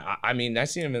 Yeah, I mean, I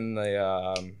seen him in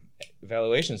the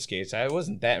evaluation skates. I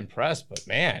wasn't that impressed, but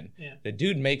man, the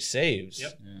dude makes saves.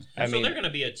 Yep. Yeah. So they're going to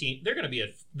be a team.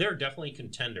 They're definitely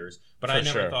contenders. But I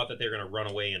never thought that they were going to run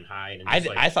away and hide. And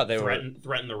I thought they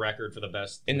threaten the record for the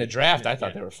best in the draft. I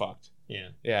thought they were fucked. Yeah.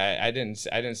 Yeah, I didn't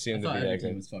see them to be that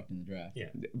good. Was fucked in the draft. Yeah.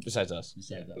 Besides us.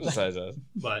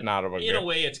 But not in a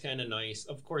way, it's kind of nice.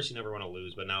 Of course, you never want to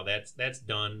lose, but now that's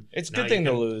done. It's a good thing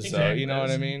to lose, though. You know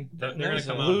what I mean? They're going to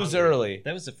come out lose early.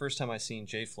 That was the first time I seen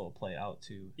J-Flow play out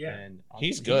too. Yeah. And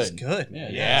he's good. He's good.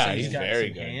 Yeah, he's got very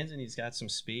some good. Hands and he's got some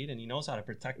speed and he knows how to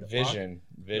protect the vision.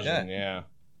 Yeah.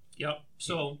 Yep.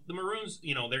 So the Maroons,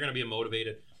 they're going to be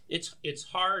motivated. It's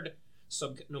hard.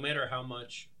 So no matter how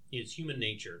much. It's human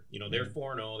nature. They're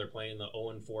 4-0. They're playing the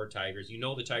 0-4 Tigers.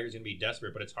 The Tigers going to be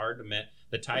desperate, but it's hard to met.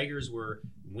 The Tigers were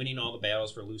winning all the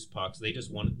battles for loose pucks. They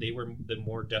just wanted. They were the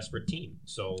more desperate team.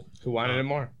 So who wanted it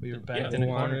more? We were backed in a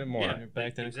corner. We were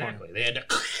backed in a corner. Exactly. They had to.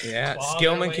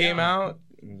 Skillman came out.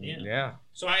 Yeah.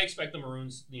 So I expect the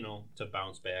Maroons, to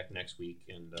bounce back next week,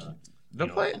 and They'll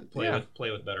play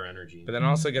with better energy. But then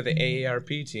also got the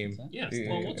AARP team. Yes,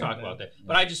 well, we'll talk about that.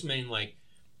 But I just mean like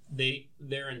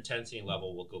their intensity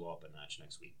level will go up a notch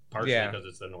next week. Partially because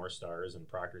it's the North Stars and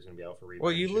Proctor's going to be out for rebound.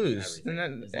 Well, you lose. And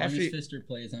then as long as Pfister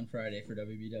plays on Friday for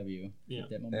WBW, keep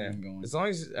that momentum going. As long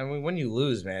as when you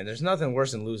lose, man, there's nothing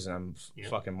worse than losing on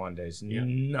fucking Mondays. Yeah.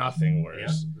 Nothing worse.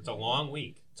 Yeah. It's a long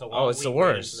week. It's the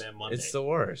worst. It's the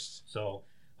worst. So,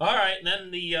 all right, and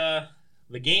then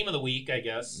the game of the week, I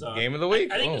guess. Game of the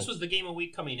week. I think this was the game of the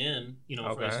week coming in.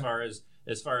 For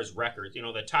as far as records,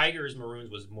 the Tigers Maroons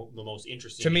was the most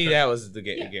interesting. To me, that was the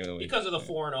game of the week because of the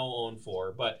 4-0,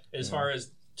 0-4. But as far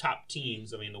as top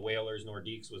teams, I mean, the Whalers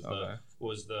Nordiques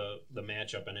was the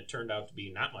matchup, and it turned out to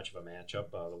be not much of a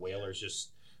matchup. The Whalers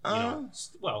just I think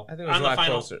it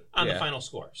was the final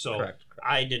score. So correct.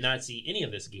 I did not see any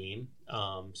of this game.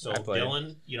 So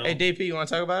Dylan, hey DP, you want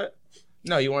to talk about it?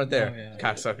 No, you weren't there,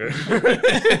 cocksucker.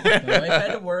 Well, I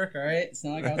had to work, all right? It's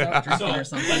not like I was out drinking or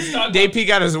something. DP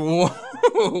got his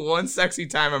one sexy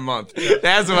time a month.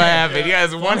 That's what happened. He got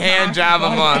his one hand job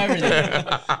a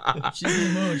month. She's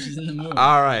in the mood. She's in the mood.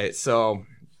 All right, so...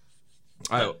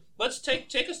 let's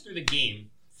take us through the game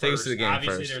first. Take us through the game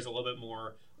Obviously, first. there's a little bit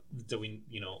more... All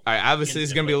right, obviously,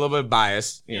 it's going to be a little bit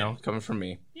biased, coming from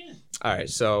me. Yeah. All right,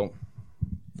 so...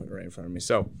 Put it right in front of me.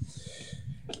 So...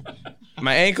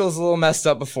 My ankle's a little messed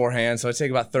up beforehand, so I take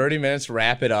about 30 minutes to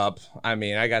wrap it up. I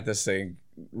mean, I got this thing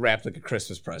wrapped like a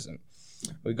Christmas present.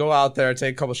 We go out there,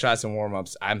 take a couple shots and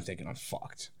warm-ups. I'm thinking I'm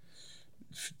fucked.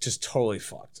 Just totally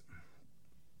fucked.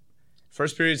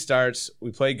 First period starts.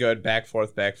 We play good, back,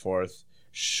 forth.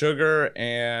 Sugar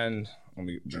and...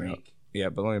 Drake.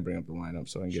 But let me bring up the lineup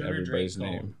so I can get everybody's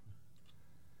name.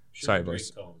 Sorry, boys.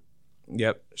 Cone.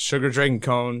 Yep. Sugar, Drake, and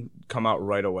Cone come out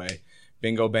right away.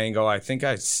 Bingo, bango. I think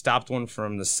I stopped one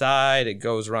from the side. It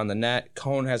goes around the net.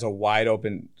 Cone has a wide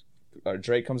open.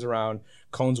 Drake comes around.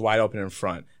 Cone's wide open in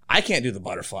front. I can't do the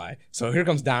butterfly. So here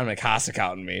comes Dominic Hasek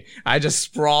out in me. I just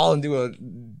sprawl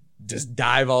and just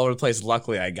dive all over the place.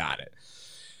 Luckily, I got it.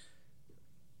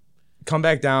 Come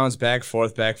back downs, back,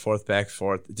 forth.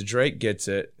 The Drake gets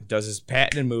it, does his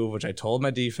patented move, which I told my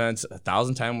defense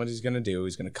 1,000 times what he's going to do.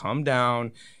 He's going to come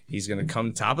down. He's going to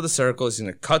come top of the circle. He's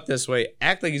going to cut this way,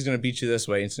 act like he's going to beat you this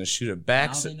way. He's going to shoot it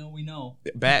back. Now they know we know.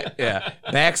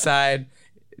 Backside.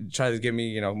 Try to get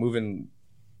me, moving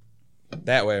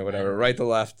that way or whatever, right to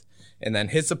left. And then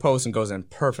hits the post and goes in.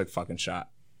 Perfect fucking shot.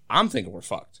 I'm thinking we're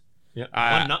fucked.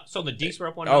 Yeah. So the Deeks were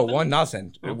up 1-0? Oh,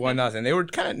 1-0. Okay. 1-0. They were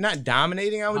kind of not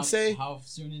dominating, I would say. How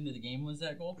soon into the game was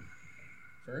that goal?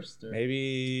 First? Or?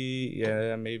 Maybe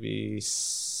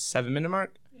 7-minute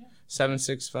mark. Yeah. 7,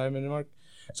 6, 5-minute mark.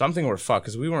 So I'm thinking we're fucked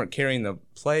because we weren't carrying the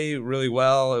play really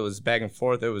well. It was back and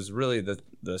forth. It was really the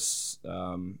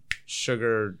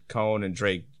Sugar, Cone, and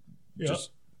Drake just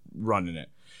running it.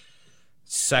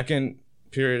 Second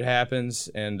period happens,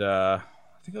 and I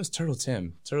think it was Turtle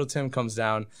Tim. Turtle Tim comes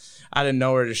down out of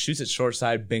nowhere, just shoots it short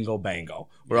side, bingo, bango.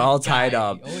 We're all tied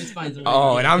up. Always finds a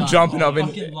way and I'm jumping up.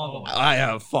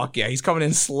 Fuck yeah. He's coming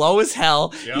in slow as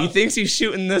hell. Yep. He thinks he's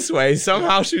shooting this way.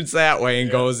 Somehow shoots that way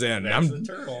and goes in. That's the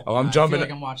Turtle. I'm jumping. I feel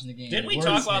like I'm watching the game. Didn't we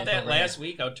talk about that last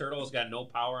week? How Turtle's got no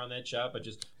power on that shot, but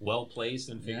just well placed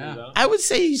and figured it out? I would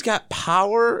say he's got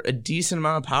power, a decent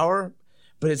amount of power,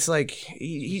 but it's like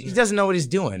he doesn't know what he's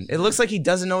doing. It looks like he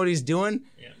doesn't know what he's doing.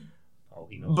 Yeah.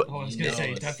 But, I was gonna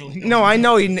say definitely. No, I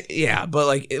know but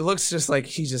like it looks just like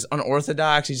he's just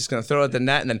unorthodox. He's just gonna throw it at the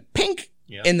net and then pink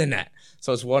in the net.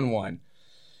 So it's 1-1,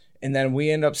 and then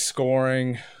we end up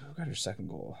scoring. Who got our second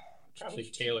goal? Probably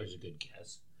Taylor's a good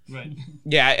guess. Right.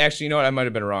 Yeah, actually, you know what? I might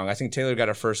have been wrong. I think Taylor got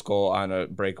our first goal on a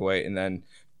breakaway, and then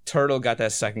Turtle got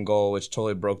that second goal, which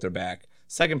totally broke their back.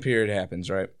 Second period happens,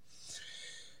 right?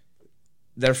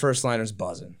 Their first liner's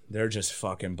buzzing. They're just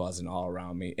fucking buzzing all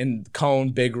around me. And Cone,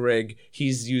 big rig,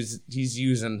 he's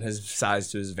using his size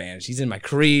to his advantage. He's in my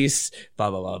crease, blah,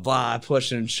 blah, blah, blah,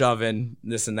 pushing, shoving,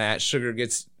 this and that. Sugar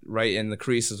gets right in the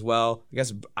crease as well. I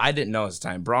guess I didn't know at the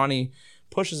time. Brawny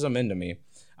pushes him into me.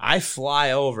 I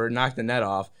fly over, knock the net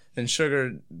off. Then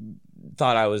Sugar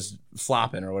thought I was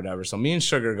flopping or whatever. So me and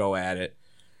Sugar go at it.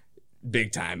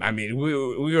 Big time. I mean, we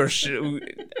were.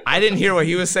 I didn't hear what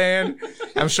he was saying.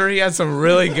 I'm sure he had some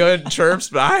really good chirps,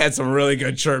 but I had some really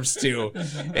good chirps too.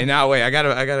 And now, wait, I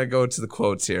gotta go to the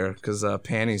quotes here because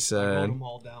Panny said. I wrote them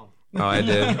all down. Oh, I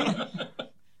did.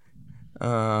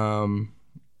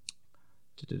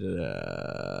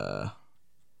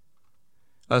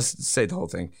 Let's say the whole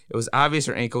thing. It was obvious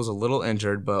her ankle was a little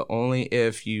injured, but only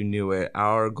if you knew it.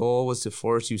 Our goal was to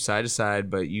force you side to side,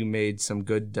 but you made some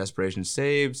good desperation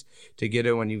saves to get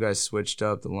it when you guys switched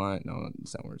up the line. No,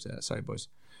 that's not where it's at. Sorry, boys.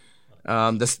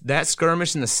 That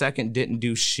skirmish in the second didn't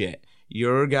do shit.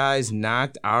 Your guys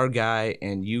knocked our guy,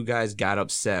 and you guys got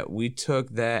upset. We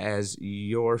took that as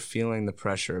you're feeling the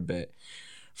pressure a bit.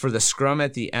 For the scrum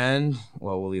at the end,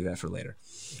 well, we'll leave that for later.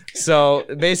 So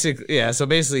basically,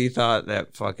 he thought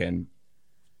that fucking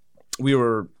we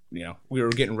were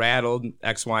getting rattled,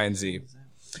 X, Y, and Z.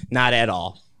 Not at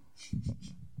all.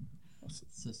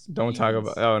 Don't talk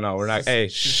about. Oh no, we're not. Hey,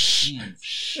 shh.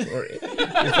 It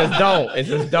says don't. It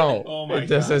says don't. Oh my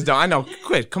God. It says don't. I know.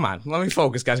 Quit. Come on. Let me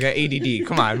focus, guys. I got ADD.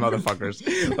 Come on,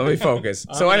 motherfuckers. Let me focus.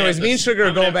 So, anyways, me and Sugar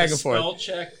are going back and forth. Spell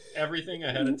check everything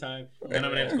ahead of time, and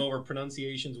I'm gonna have to go over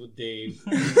pronunciations with Dave.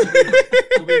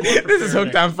 This is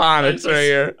hooked on phonics right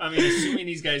here. I mean, assuming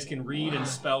these guys can read and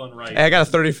spell and write. Hey, I got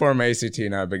a 34 in my ACT,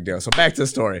 not a big deal. So back to the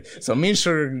story. So me and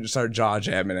Sugar started jaw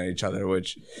jabbing at each other,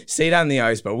 which stayed on the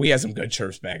ice, but we had some good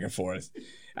chirps back and forth.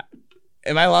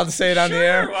 Am I allowed to say it on the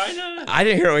air? Why not? I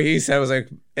didn't hear what he said. I was like,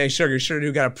 hey, Sugar, you sure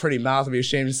do got a pretty mouth to be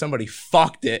ashamed if somebody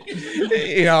fucked it.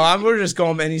 We're just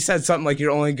going, and he said something like,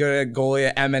 you're only good at goalie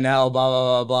at MNL, blah,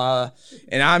 blah, blah, blah.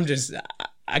 And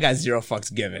I got zero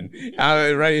fucks given.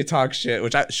 I'm ready to talk shit,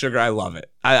 Sugar, I love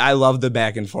it. I love the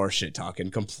back and forth shit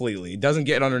talking completely. It doesn't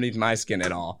get underneath my skin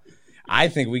at all. I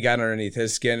think we got underneath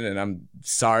his skin, and I'm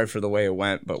sorry for the way it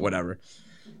went, but whatever.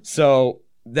 So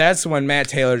that's when Matt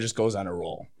Taylor just goes on a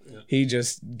roll. Yeah. He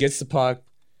just gets the puck,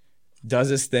 does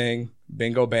his thing,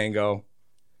 bingo, bango,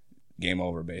 game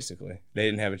over, basically. They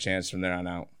didn't have a chance from there on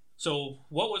out. So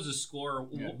what was the score?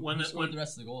 When scored the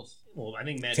rest of the goals? Well, I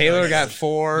think Matt Taylor got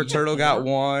 4, Turtle got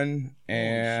 1,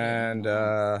 and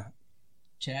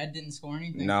Chad didn't score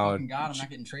anything? No. Fucking God, I'm not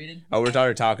getting traded? Oh, we're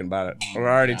already talking about it. We're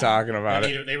already talking about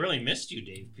it. They really missed you,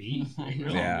 Dave P. They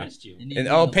really missed you.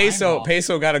 And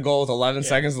Peso got a goal with 11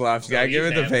 seconds left. So gotta give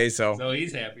it to Peso. So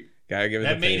he's happy. Gotta give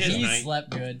it to Peso. He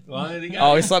slept good.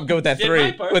 Well, he slept good with that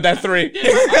 3. With that 3.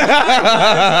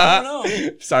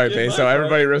 Sorry, Peso.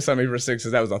 Everybody rips on me for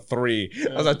 6s. That was a 3.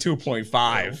 That was a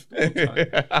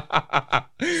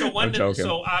 2.5.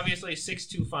 So obviously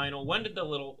 6-2 final. When did the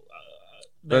little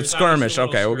the skirmish?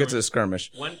 Okay, we'll get to the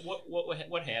skirmish. What happened? What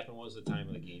was the time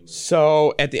of the game?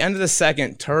 So at the end of the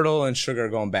second, Turtle and Sugar are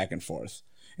going back and forth.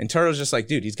 And Turtle's just like,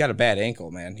 dude, he's got a bad ankle,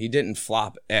 man. He didn't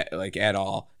flop at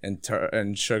all.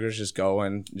 And Sugar's just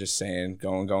going,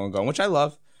 going, which I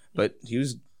love. But he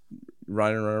was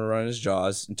running his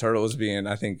jaws. And Turtle was being,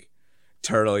 I think,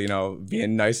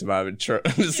 being nice about it.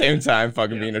 At the same time,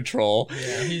 fucking being a troll.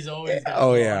 Yeah, he's always got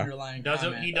underlying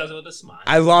He does it with a smile.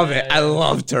 I love it. I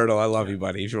love Turtle. I love you,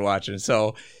 buddy, if you're watching.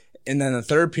 So, and then the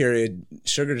third period,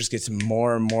 Sugar just gets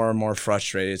more and more and more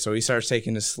frustrated. So he starts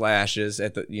taking his slashes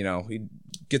at the, he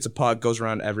gets a puck, goes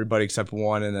around everybody except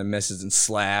one, and then misses and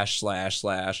slash.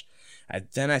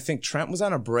 Then I think Trent was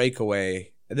on a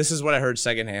breakaway. This is what I heard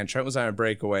secondhand. Trent was on a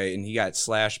breakaway, and he got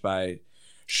slashed by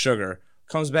Sugar.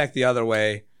 Comes back the other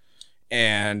way,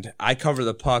 and I cover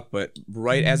the puck, but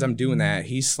right as I'm doing that,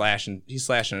 he's slashing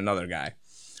another guy.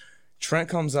 Trent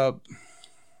comes up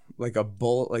like a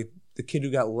bullet, like the kid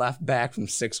who got left back from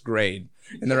 6th grade,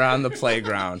 and they're on the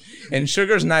playground, and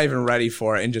Sugar's not even ready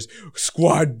for it, and just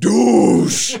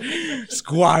squad-douche,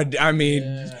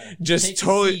 just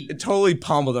totally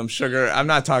pummeled him. Sugar, I'm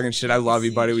not talking shit. I love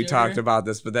you, buddy. We talked about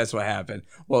this, but that's what happened.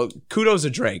 Well, kudos to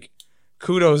Drake.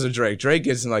 Drake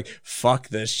gets like, fuck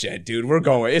this shit, dude.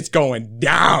 It's going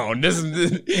down. This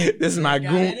is my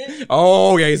goon.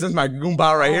 Oh yeah, this is my goon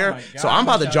bot right here. So I'm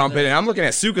about to jump in, and I'm looking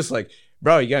at Sukas like,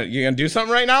 bro, you gonna do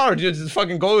something right now, or just this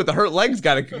fucking goalie with the hurt legs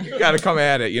gotta come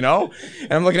at it, And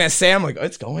I'm looking at Sam like,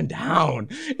 it's going down.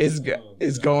 It's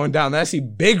going down. Then I see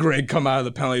Big Rig come out of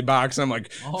the penalty box, and I'm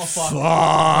like, fuck.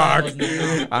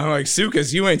 I'm like,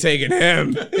 Sukas, you ain't taking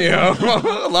him.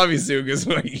 I love you, Sukas.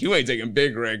 Like, you ain't taking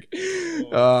Big Rig.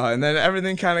 And then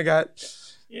everything kind of got,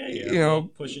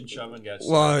 pushing, shoving.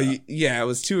 It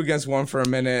was 2 against 1 for a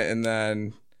minute, and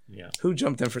then. Yeah. Who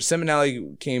jumped in for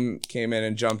Simonelli came in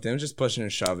and jumped in, just pushing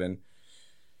and shoving.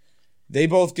 They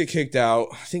both get kicked out.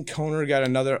 I think Koner got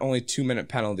another only 2-minute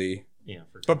penalty. Yeah.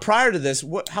 But prior to this,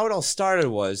 how it all started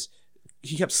was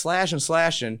he kept slashing,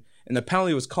 and the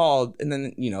penalty was called, and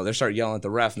then they started yelling at the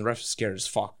ref, and the ref was scared as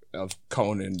fuck of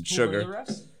Koner and Sugar. Who were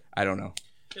the refs? I don't know.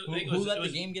 Who let the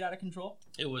game get out of control?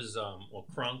 It was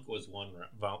Crunk was one.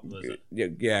 Was it?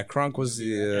 Yeah, Crunk was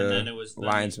the and then it was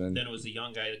linesman. Then it was the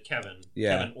young guy, Kevin.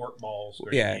 Yeah. Kevin Ortball.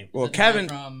 Yeah. Well, Kevin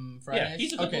from Fridays? Yeah,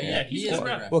 he's a good he's a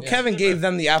ref. Well, Kevin gave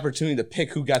them the opportunity to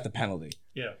pick who got the penalty.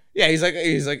 Yeah. Yeah, he's like,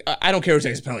 I don't care who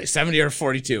takes the penalty, 70 or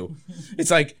 42.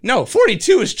 It's like, no,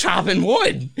 42 is chopping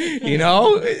wood.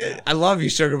 I love you,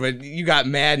 Sugar, but you got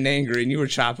mad and angry, and you were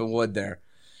chopping wood there.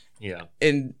 Yeah.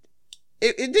 And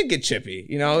It did get chippy.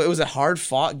 You know, it was a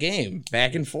hard-fought game,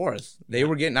 back and forth. They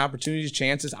were getting opportunities,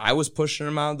 chances. I was pushing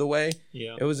them out of the way.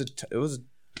 Yeah. It was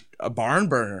a barn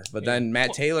burner. But then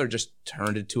Matt Taylor just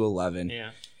turned it to 11. Yeah.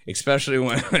 Especially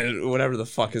when whatever the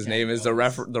fuck his name is, the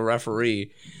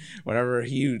referee, whenever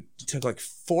he took like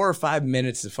 4 or 5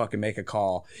 minutes to fucking make a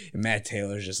call, and Matt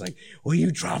Taylor's just like, "Will you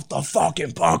drop the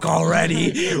fucking puck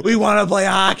already? We want to play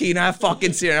hockey, not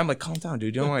fucking serious." I'm like, "Calm down,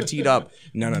 dude. You don't want to tee it up."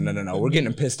 No. We're getting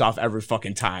him pissed off every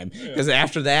fucking time because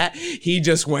after that, he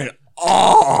just went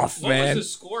off, man. What was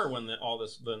the score when that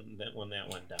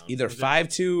went down? Either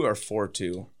 5-2 or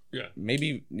 4-2. Yeah.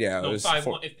 Maybe, yeah. No, it was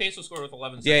 5-1. If Peso scored with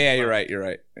 11 seconds. Yeah, you're right.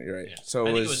 Yeah. So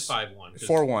I it think was 5-1.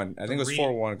 4-1. I think it was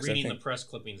 4-1. Reading the press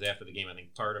clippings after the game, I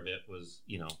think part of it was,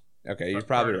 okay, you're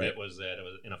probably right. Part of it was that it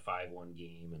was in a 5-1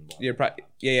 game. And blah, you're blah, probably,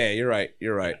 yeah, you're right.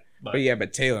 Yeah,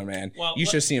 but Taylor, man, you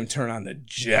should see him turn on the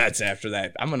Jets after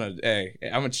that. I'm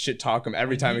gonna shit talk him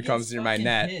every time he comes near my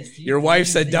net. Your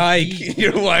wife's a dyke.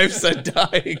 Your wife's a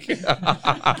dyke.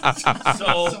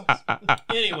 So,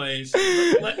 anyways,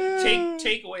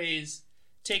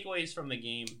 takeaways from the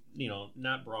game,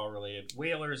 not brawl related.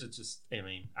 Whalers, it's just,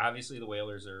 obviously the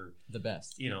Whalers are the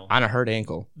best. On a hurt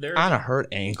ankle.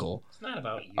 It's not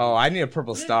about you. Oh, I need a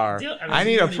purple star. I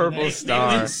need a purple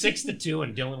star. They win 6-2,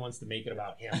 and Dylan wants to make it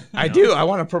about him. I do. I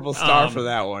want a purple star for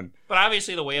that one. But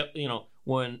obviously the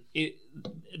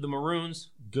Maroons,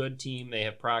 good team. They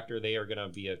have Proctor. They are going to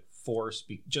be a force.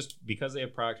 Just because they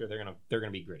have Proctor, they're going to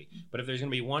be gritty. But if there's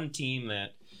going to be one team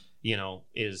that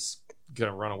is going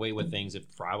to run away with things, it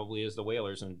probably is the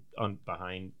Whalers, and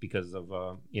behind because of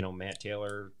Matt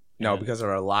Taylor. No, because of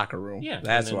our locker room. Yeah,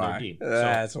 that's why.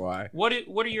 That's why. What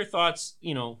are your thoughts?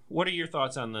 What are your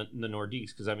thoughts on the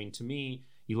Nordiques? Because to me,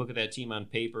 you look at that team on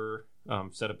paper.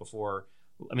 Said it before.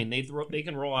 They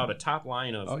can roll out a top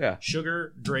line of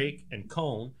Sugar, Drake, and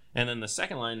Cone, and then the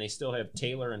second line they still have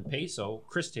Taylor and Peso,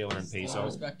 Chris Taylor and Peso.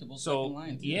 Respectable second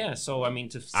line. Too. Yeah. So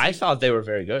I thought they were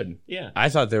very good. Yeah. I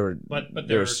thought they were. But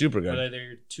they were super good.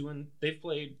 They're 2 and they've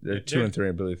played. They're 2-3,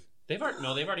 I believe. They've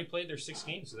already played their 6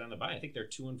 games on the bye. I think they're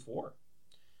 2-4.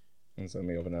 So let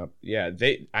me open up. Yeah, I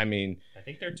think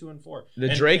they're 2-4.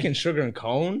 The Drake and Sugar and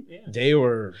Cone, they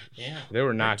were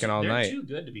knocking all night. They're too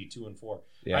good to be 2-4.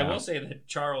 Yeah. I will say that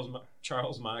Charles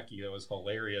Mackey, that was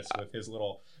hilarious with his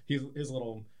little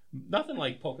nothing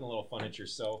like poking a little fun at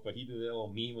yourself, but he did a little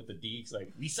meme with the Deeks,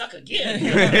 like, we suck again.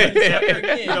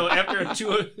 After a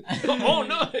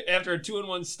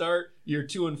 2-1 start, you're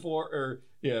 2-4 or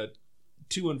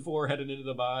 2-4 heading into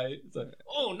the bye. It's like,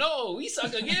 oh no, we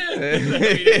suck again.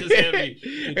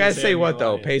 I gotta say what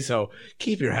though, Peso,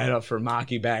 keep your head up for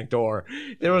Maki backdoor.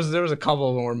 There was a couple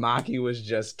of them where Maki was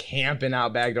just camping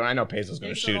out backdoor. I know Peso's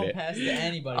gonna shoot it. Pass to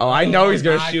anybody. Oh, I know he's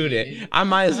gonna shoot it. I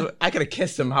could have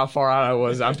kissed him how far out I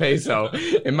was on Peso,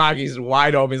 and Maki's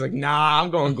wide open. He's like, nah, I'm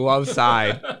going glove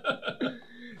side.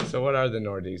 So what are the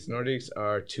Nordiques? Nordiques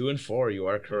are 2-4. You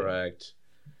are correct.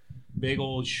 Big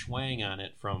old schwang on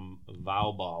it from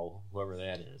Valbal, whoever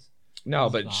that is. No,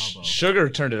 but Sugar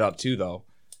turned it up too, though.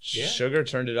 Yeah. Sugar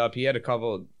turned it up. He had a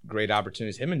couple of great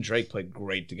opportunities. Him and Drake played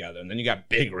great together, and then you got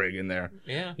Big Rig in there.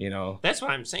 Yeah, that's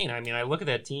what I'm saying. I look at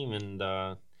that team, and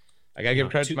I gotta give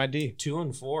credit to my D.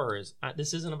 2-4 is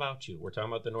this isn't about you. We're talking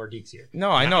about the Nordiques here.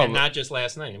 No, I know, and not just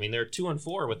last night. They're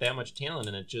 2-4 with that much talent,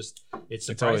 and it's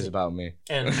surprising. It's always about me.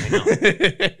 And I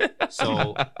know.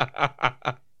 So.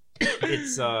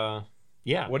 It's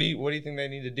yeah. What do you think they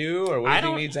need to do, or what do you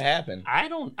think needs to happen?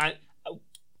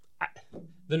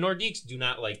 The Nordiques do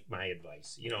not like my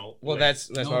advice. Well,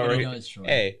 that's why we're here.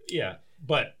 Hey, yeah,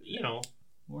 but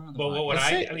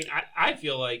I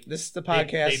feel like this is the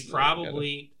podcast. They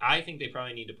probably, I think they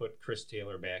probably need to put Chris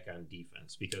Taylor back on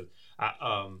defense because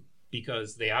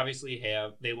they obviously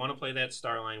they want to play that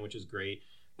star line, which is great.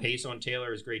 Peso and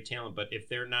Taylor is great talent, but if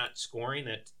they're not scoring,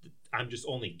 I'm just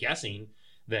only guessing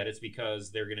that it's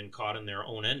because they're getting caught in their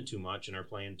own end too much and are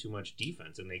playing too much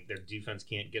defense, and their defense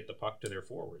can't get the puck to their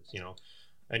forwards,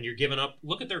 And you're giving up.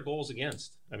 Look at their goals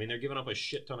against. They're giving up a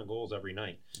shit ton of goals every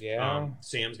night. Yeah.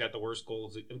 Sam's got the worst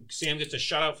goals. Sam gets a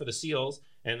shutout for the Seals,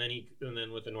 and then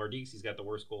with the Nordiques, he's got the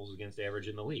worst goals against average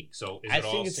in the league. So is it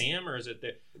all Sam, or is it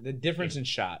the difference in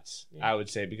shots? Yeah. I would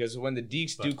say, because when the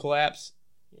Deeks do collapse,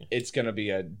 it's gonna be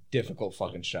a difficult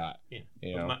fucking shot.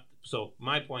 Yeah. So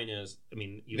my point is, they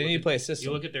need to play a system.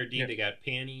 You look at their D. Yeah. They got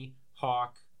Panny,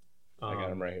 Hawk. I got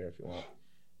them right here if you want.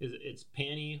 It's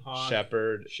Panny, Hawk,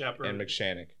 Shepard, and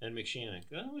McShannock.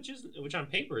 Which on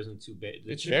paper isn't too bad.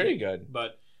 It's very good.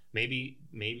 But maybe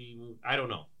I don't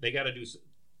know. They got to do.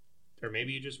 or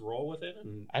maybe you just roll with it.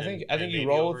 And I think and you maybe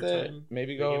roll over with it. time,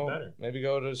 Maybe they go get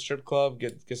better. to the strip club,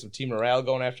 get some team morale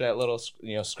going after that little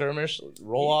skirmish.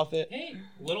 Roll off it. Hey,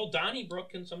 little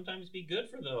Donnybrook can sometimes be good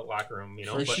for the locker room, you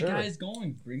know. First But sure. guys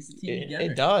going brings the team together.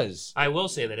 It does. I will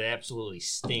say that it absolutely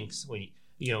stinks when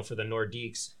for the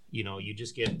Nordiques, you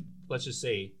just get, let's just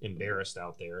say, embarrassed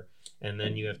out there, and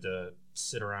then you have to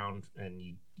sit around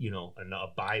and a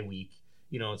bye week.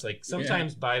 It's like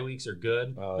sometimes bye weeks are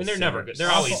good. Oh, I mean, they're never good. They're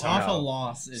always off hard. a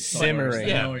loss. It's Simmering. I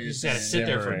Yeah, know what you you're just gotta saying. sit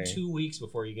there for Simmering. 2 weeks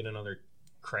before you get another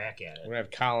crack at We're it. gonna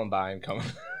have Columbine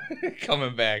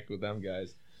coming back with them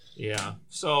guys. Yeah.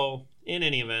 So in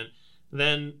any event,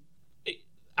 then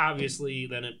obviously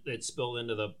it spilled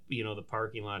into the the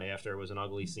parking lot after. It was an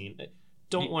ugly scene.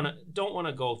 Don't want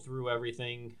to go through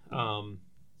everything.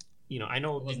 I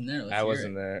know I wasn't there. I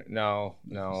wasn't there. No.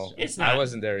 It's not. I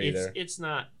wasn't there either. It's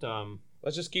not.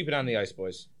 Let's just keep it on the ice,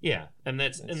 boys. Yeah, and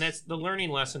that's the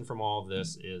learning lesson from all of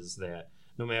this is that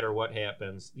no matter what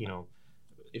happens,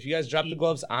 If you guys drop the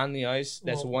gloves on the ice,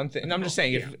 that's Well, one thing. And I'm just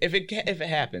saying, if it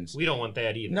happens, we don't want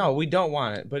that either. no, we don't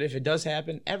want it. But if it does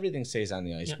happen, everything stays on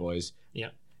the ice, Yeah. boys. Yeah,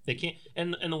 they can't.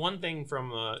 And the one thing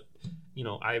from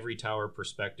Ivory Tower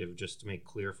perspective, just to make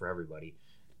clear for everybody,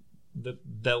 the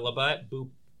Labatt Blue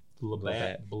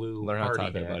Learn how to party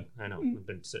talk had. about I know. I've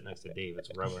been sitting next to Dave.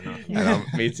 It's rubbing off. I know,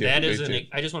 me too. That me is too.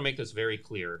 I just want to make this very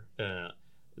clear.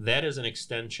 That is an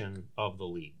extension of the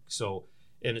league. So,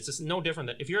 and it's just no different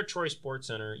than if you're at Troy Sports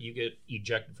Center, you get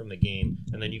ejected from the game,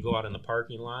 and then you go out in the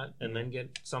parking lot and then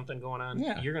get something going on.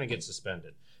 Yeah. You're going to get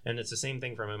suspended. And it's the same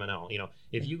thing from MNL.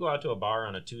 If you go out to a bar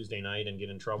on a Tuesday night and get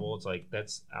in trouble, it's like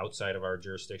that's outside of our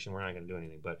jurisdiction. We're not going to do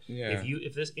anything. But Yeah.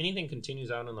 if anything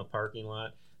continues out in the parking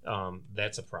lot,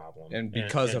 that's a problem. And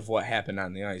because of what happened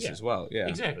on the ice Yeah. as well. Yeah.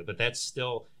 Exactly, but that's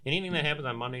still anything that happens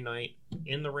on Monday night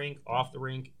in the rink, off the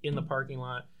rink, in the parking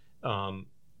lot.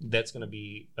 That's going to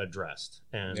be addressed,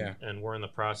 and we're in the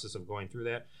process of going through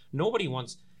that. Nobody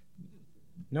wants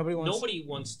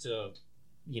to,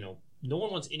 no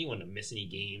one wants anyone to miss any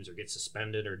games or get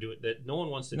suspended or do it. That no one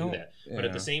wants to do that. But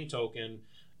at the same token,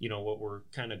 what we're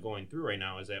kind of going through right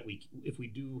now is that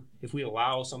if we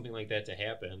allow something like that to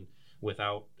happen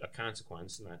without a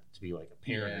consequence, not to be like a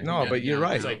parent. Yeah. No, but you're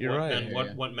right. It's like, You're right.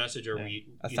 Then what message are we?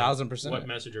 1,000%. What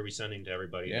message are we sending to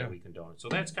everybody that we condone? So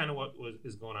that's kind of what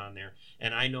is going on there.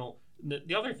 And I know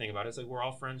the other thing about it is like we're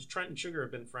all friends. Trent and Sugar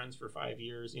have been friends for 5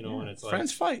 years, and it's like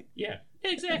friends fight. Yeah,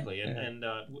 exactly. And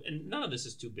none of this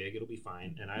is too big. It'll be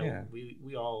fine. And we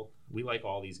like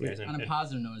all these guys. On a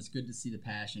positive note, it's good to see the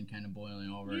passion kind of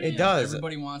boiling over. It does.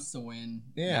 Everybody wants to win.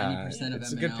 Yeah, 90% of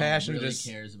it's a MNL good passion. really just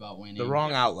cares about winning. the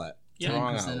wrong outlet. Yeah. The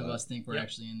wrong 10% of outlet. us think we're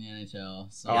actually in the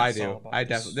NHL. So. Oh, I It's all do. about I the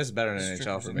definitely. This is better than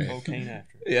NHL strippers for and me. cocaine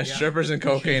after. Yeah, strippers and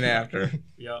cocaine after.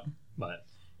 Yeah, but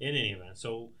in any event,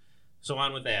 so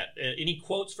on with that. Any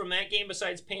quotes from that game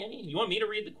besides Panty? You want me to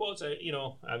read the quotes?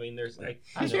 There's like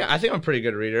I think I'm a pretty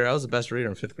good reader. I was the best reader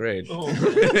in 5th grade. Oh,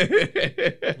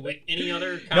 Wait, any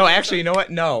other? No, actually, you know what?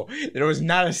 No, there was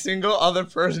not a single other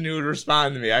person who would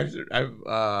respond to me.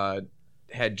 I've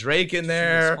had Drake in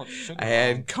there. I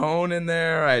had Cone in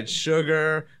there. I had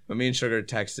Sugar. But me and Sugar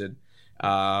texted.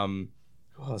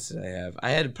 Who else did I have? I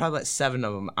had probably like 7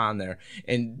 of them on there.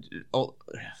 And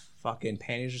fucking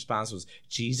Panty's response was,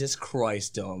 Jesus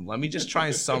Christ, Dylan, let me just try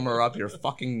and summer up your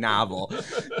fucking novel.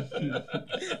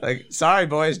 Like, sorry,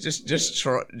 boys, just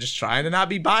trying to not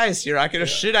be biased here. I could have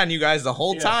shit on you guys the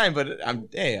whole time, but I'm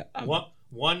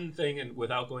one thing, and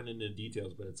without going into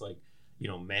details, but it's like,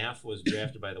 Math was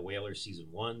drafted by the Whalers season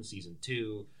 1, season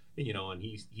 2, and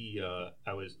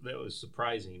that was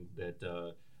surprising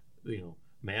that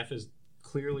Math is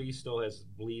clearly still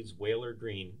bleeds Whaler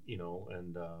green,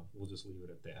 and we'll just leave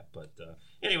it at that. But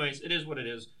anyways, it is what it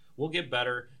is. We'll get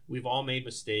better. We've all made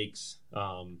mistakes,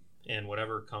 and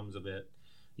whatever comes of it,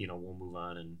 we'll move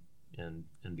on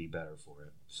and be better for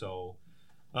it. So,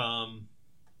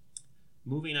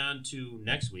 moving on to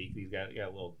next week, we've got a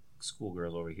little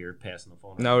schoolgirl over here passing the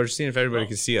phone. No, we're just seeing if everybody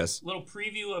can see us. Little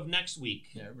preview of next week.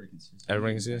 Yeah, everybody can see us.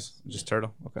 Everybody can see us? Just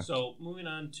Turtle? Okay. So moving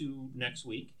on to next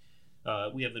week,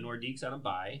 we have the Nordiques on a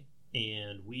bye,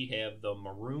 and we have the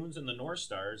Maroons and the North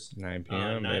Stars 9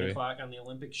 p.m. 9 baby. o'clock on the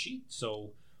Olympic sheet. So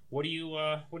what do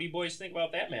you boys think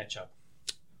about that matchup?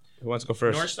 Who wants to go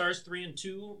first? North Stars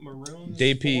 3-2, Maroons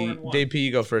Dave 4-1. P,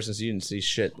 you go first since you didn't see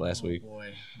shit last week.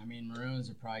 Boy, I mean, Maroons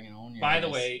are probably gonna own you. By the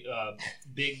guys. way,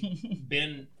 Big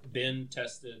Ben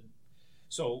tested.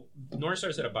 So North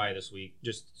Stars had a bye this week,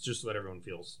 just so that everyone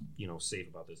feels safe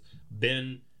about this.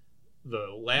 Ben,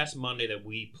 the last Monday that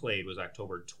we played was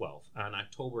October 12th. On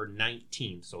October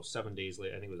 19th, so 7 days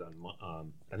later, I think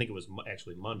it was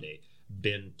actually Monday.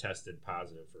 been tested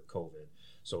positive for COVID.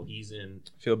 So he's in.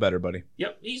 Feel better, buddy.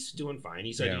 Yep, he's doing fine.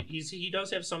 He said he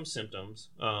does have some symptoms,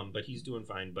 but he's doing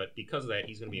fine. But because of that,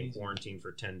 he's going to be in quarantine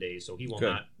for 10 days. So he will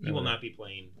not be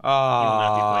playing. Oh,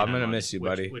 I'm going to miss you,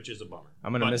 buddy. Which is a bummer.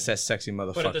 I'm going to miss that sexy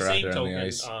motherfucker out there on the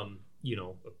ice.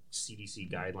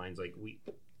 CDC guidelines, like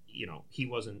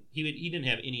he didn't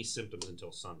have any symptoms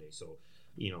until Sunday. So,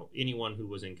 anyone who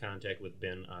was in contact with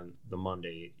Ben on the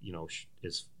Monday,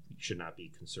 should not be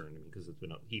concerned because it's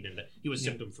been he was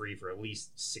symptom free for at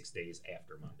least 6 days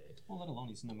after Monday. Well, let alone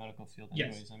he's in the medical field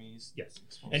anyways. Yes. I mean, he's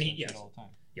exposed to all the time.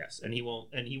 Yes, and he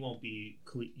won't be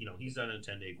he's done a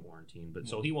 10-day quarantine, but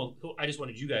so he won't. I just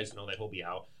wanted you guys to know that he'll be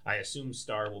out. I assume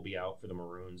Star will be out for the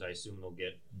Maroons. I assume they'll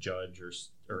get Judge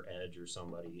or Edge or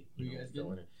somebody. You guys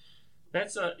fill in it.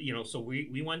 That's so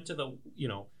we went to the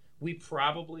we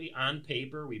probably on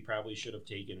paper we probably should have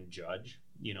taken Judge.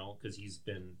 Because he's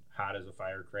been hot as a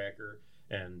firecracker,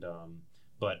 and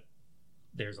but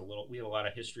we have a lot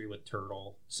of history with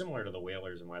Turtle, similar to the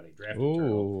Whalers and why they drafted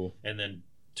Turtle, and then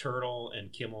Turtle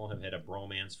and Kimmel have had a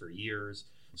bromance for years.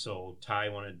 So Ty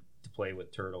wanted to play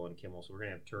with Turtle and Kimmel, so we're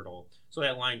gonna have Turtle. So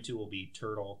that line 2 will be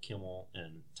Turtle, Kimmel,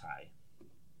 and Ty.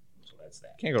 So that's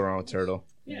that. Can't go wrong with Turtle.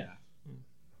 Yeah.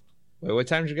 Wait, what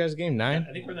time's your guys' game? 9?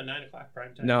 I think we're the 9 o'clock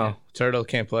prime time. No, Turtle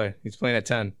can't play. He's playing at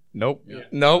 10. Nope. Yeah.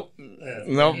 Nope.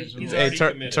 Nope. He's Hey,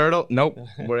 Turtle. Nope.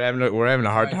 We're having a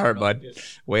heart-to-heart, bud. Yeah.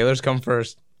 Whalers come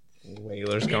first.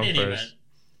 Whalers come In any first. event,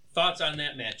 thoughts on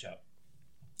that matchup?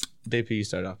 DP, you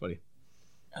start off, buddy.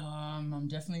 I'm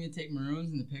definitely gonna take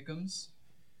Maroons in the pick'ems.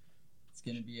 It's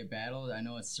gonna be a battle. I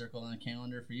know it's circled on the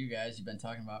calendar for you guys. You've been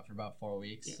talking about it for about 4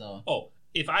 weeks. Yeah. So. Oh,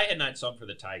 if I had not subbed for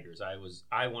the Tigers,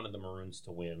 I wanted the Maroons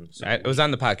to win. So It was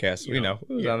on the podcast. We know.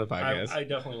 It was on the podcast. I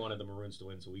definitely wanted the Maroons to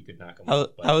win so we could knock them I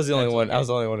out. was the only one. Okay. I was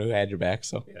the only one who had your back.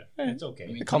 So Yeah, it's okay. I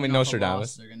mean, Call me coming off a Nostradamus.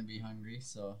 loss, they're gonna be hungry.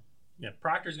 So. Yeah,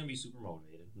 Proctor's going to be super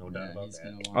motivated. No doubt about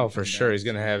that. Oh, for sure. He's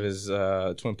going to have his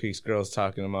Twin Peaks girls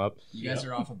talking him up. You guys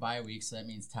are off a bye week, so that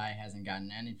means Ty hasn't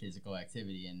gotten any physical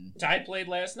activity. And Ty played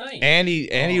last night. And he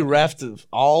refed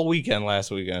all weekend last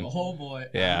weekend. oh boy,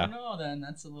 Yeah. I don't know. Then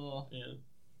that's a little. Yeah.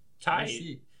 We'll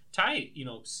see. Ty,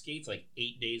 skates like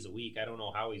 8 days a week. I don't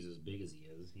know how he's as big as he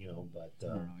is, but I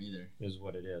don't know either. is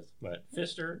what it is. But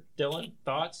Pfister, Dylan,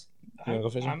 thoughts? You wanna go,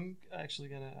 Fisher? I'm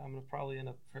gonna probably end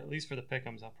up, at least for the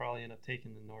pick'ems, I'll probably end up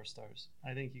taking the North Stars.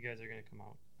 I think you guys are gonna come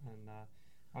out, and I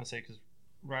want to say because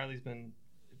Riley's been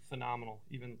phenomenal,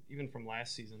 even from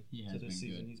last season to this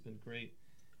season. He's been great,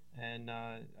 and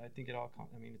I think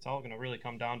it's all gonna really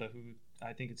come down to who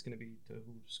I think it's gonna be to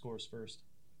who scores first.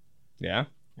 Yeah.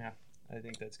 Yeah. I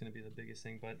think that's going to be the biggest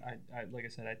thing, but I like I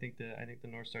said, I think the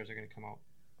North Stars are going to come out.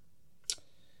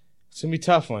 It's gonna be a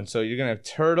tough one. So you're gonna have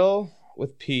Turtle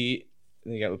with Pete,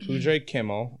 then you got Lapudre,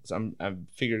 Kimmel. So I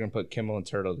figure you're gonna put Kimmel and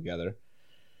Turtle together.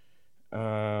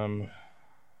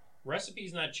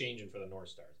 Recipe's not changing for the North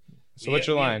Stars. So what's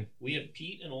your line? We have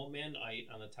Pete and Old Man Knight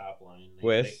on the top line. They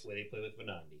play with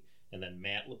Venandi, and then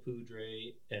Matt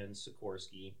Lapudre and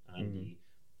Sikorsky on D.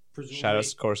 Shout out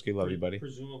Sikorsky, love you, buddy.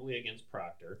 Presumably against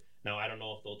Proctor. Now I don't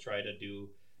know if they'll try to do,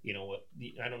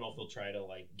 I don't know if they'll try to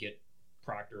get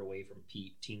Proctor away from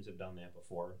Pete. Teams have done that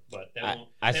before, but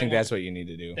I think that's what you need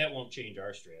to do. That won't change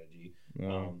our strategy.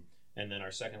 No. And then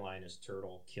our second line is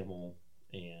Turtle, Kimmel,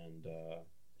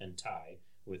 and Ty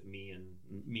with me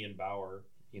and Bauer,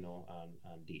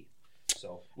 on D.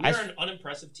 So we're an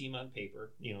unimpressive team on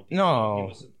paper. People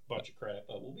give us a bunch of credit,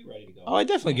 but we'll be ready to go. Oh, I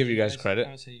definitely give you guys credit.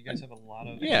 I would say you guys have a lot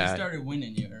of. Yeah. You started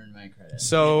winning, you earned my credit.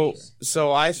 So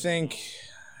I think.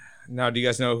 Now, do you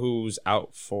guys know who's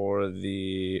out for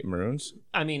the Maroons?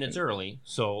 I mean, it's early,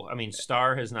 so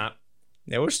Star has not.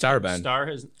 Yeah, where's Star Ben? Star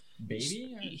has.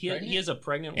 Baby? He has a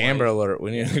pregnant wife. Amber Alert. We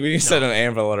need to set an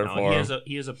Amber Alert for him.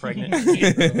 He has a pregnant.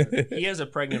 he has a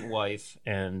pregnant wife,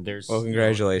 and there's. Well,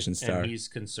 congratulations, Star. And he's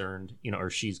concerned, or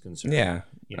she's concerned. Yeah.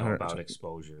 About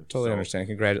exposure. Totally understand.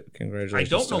 Congratulations. I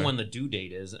don't know when the due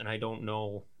date is, and I don't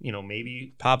know.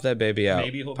 Maybe pop that baby out.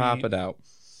 Maybe he'll pop it out.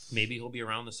 Maybe he'll be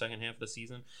around the second half of the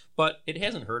season, but it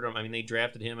hasn't hurt him. I mean, they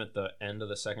drafted him at the end of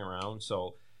the second round,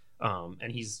 so.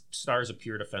 And Star's a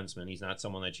pure defenseman. He's not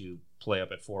someone that you play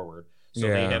up at forward. So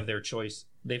they have their choice.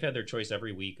 They've had their choice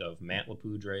every week of Matt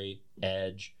Lapudre,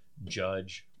 Edge,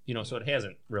 Judge. So it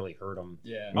hasn't really hurt them.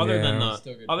 Yeah. Other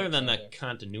than the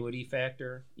continuity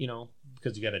factor,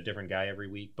 because you got a different guy every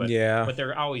week. But But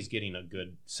they're always getting a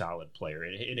good, solid player.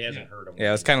 It hasn't hurt them.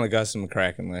 Yeah, it's kind of like Gus and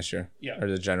McCracken last year. Yeah. Or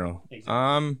the general.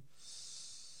 Exactly.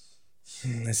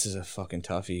 This is a fucking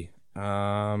toughie.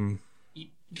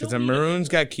 Because the Maroons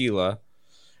got Keela,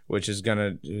 who's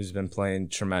been playing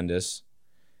tremendous.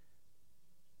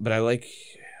 But I like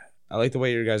the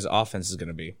way your guys' offense is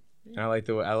gonna be. I like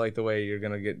the way you're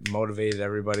gonna get motivated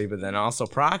everybody, but then also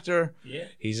Proctor, Yeah.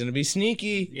 he's gonna be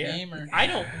sneaky. Yeah. Gamer. I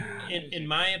don't, in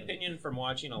my opinion, from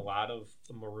watching a lot of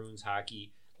the Maroons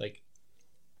hockey, like,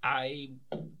 I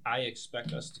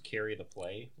expect us to carry the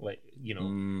play, like, you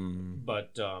know,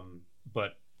 but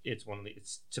it's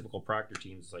it's typical Proctor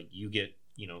teams. Like, you get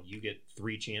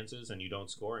 3 chances and you don't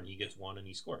score, and he gets 1 and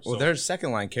he scores. Well, So, their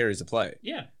second line carries the play.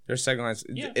 yeah, Their second line,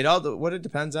 Yeah. what it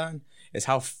depends on is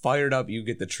how fired up you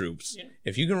get the troops. Yeah.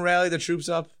 If you can rally the troops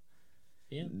up,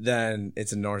 Yeah. then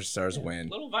it's a North Stars yeah. win.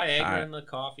 Little Viagra Alright. in the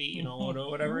coffee, you know,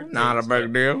 whatever. it Not a takes, big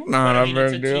but- deal. but, Not I a mean,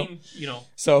 it's big a deal. team, you know.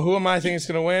 So who am I think is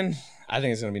gonna win? I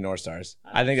think it's gonna be North Stars.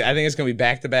 I think it's gonna be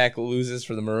back-to-back loses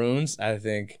for the Maroons. I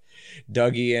think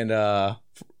Dougie and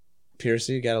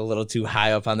Piercy got a little too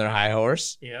high up on their high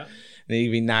horse. Yeah. They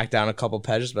maybe knocked down a couple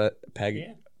pegs,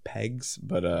 Yeah. pegs,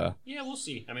 but Yeah, we'll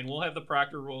see. I mean, we'll have the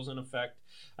Proctor rules in effect.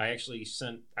 I think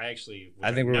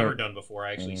we're never gonna- done before.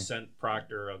 I actually sent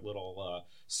Proctor a little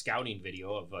scouting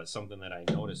video of something that I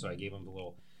noticed, so I gave him a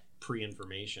little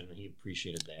pre-information, and he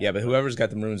appreciated that. yeah, but whoever's got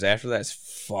the Maroons after that is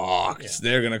fucked. Yeah.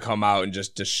 They're gonna come out and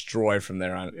just destroy from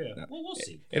there on. Yeah, well, we'll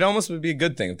see. It almost would be a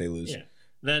good thing if they lose. Yeah.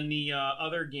 Then the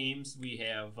other games, we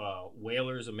have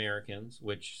Whalers Americans,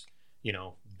 which, you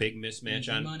know, big mismatch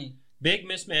Easy on money. big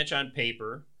mismatch on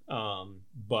paper,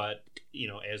 but you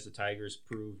know, as the Tigers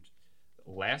proved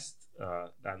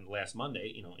on last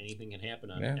Monday, you know, anything can happen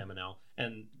on MNL,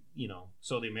 and you know,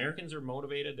 so the Americans are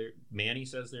motivated. Manny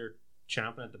says they're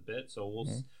chomping at the bit, so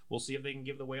we'll see if they can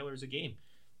give the Whalers a game.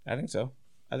 I think so.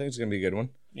 I think it's gonna be a good one.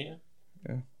 Yeah.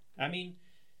 Yeah. I mean,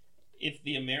 if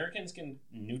the Americans can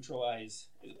neutralize,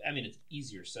 I mean, it's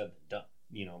easier said than done,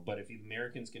 you know, but if the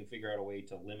Americans can figure out a way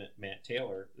to limit Matt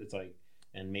Taylor, it's like,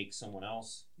 and make someone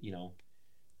else, you know,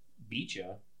 beat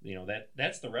you know,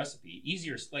 that's the recipe.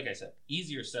 Easier, like I said,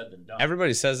 easier said than done.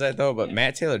 Everybody says that though, but Yeah.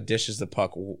 Matt Taylor dishes the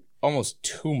puck almost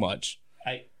too much.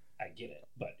 I get it,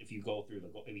 but if you go through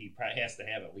he probably has to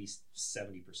have at least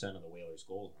 70% of the Whalers'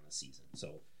 goals on the season.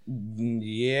 So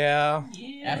Yeah.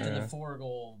 After the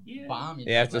 4-goal Yeah. bomb. you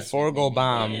Yeah, did after the last 4-goal week,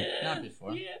 bomb. maybe. Not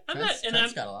before. Yeah,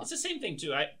 Trent's got a lot. it's the same thing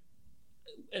too.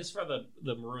 As for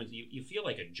the Maroons, you feel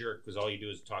like a jerk because all you do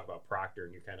is talk about Proctor,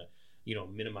 and you're kind of, you know,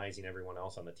 minimizing everyone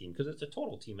else on the team because it's a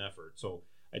total team effort. So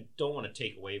I don't want to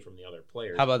take away from the other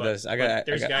players. How about but- this? I but got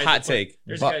there's guys hot that put- take.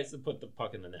 There's Bu- guys that put the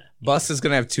puck in the net. Bus is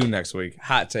gonna have 2 next week.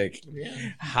 Hot take.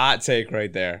 Yeah, Hot take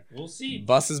right there. we'll see.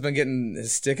 Bus has been getting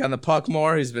his stick on the puck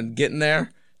more. He's been getting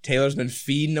there. Taylor's been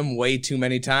feeding him way too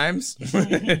many times.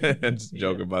 Just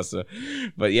joking, Busta.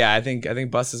 But yeah, I think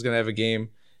Bus is gonna have a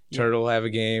game. Turtle will have a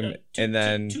game, and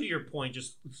then to your point,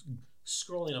 just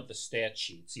scrolling up the stat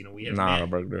sheets, you know, we have Nah,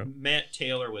 bro. Matt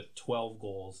Taylor with 12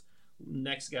 goals.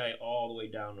 Next guy all the way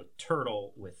down with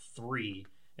Turtle with 3,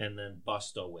 and then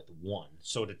Busto with 1.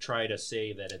 So to try to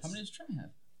say that it's How many does Trent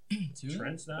have? 2?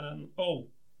 Trent's not on. Oh,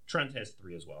 Trent has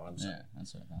 3 as well. I'm sorry. Yeah,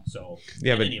 that's what I thought. So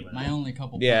Yeah, in but- any event, My only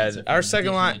couple Yeah, points are our from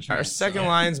second line, addition to our Trent, second so-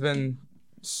 line's been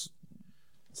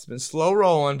it's been slow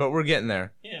rolling, but we're getting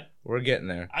there. yeah, We're getting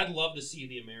there. I'd love to see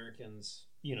the Americans,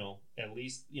 you know, at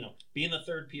least, you know, be in the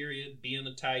third period, be in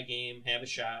the tie game, have a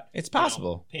shot. It's You know,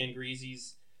 possible.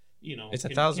 Pangreezy's, you know, It's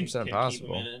can- 1,000% can possible.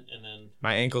 Keep him in it, and then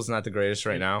My ankle's not the greatest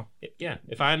right now. yeah,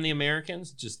 if I'm the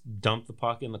Americans, just dump the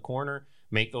puck in the corner,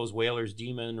 make those Whalers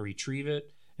D-men retrieve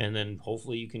it, and then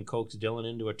hopefully you can coax Dylan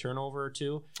into a turnover or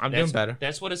two. I'm That's- doing better.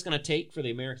 That's what it's going to take for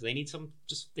the Americans. They need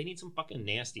some fucking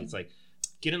nasty. It's like,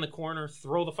 get in the corner,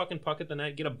 throw the fucking puck at the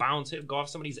net, get a bounce hit, go off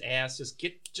somebody's ass,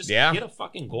 get a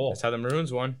fucking goal. That's how the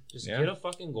Maroons won. Just Yeah. get a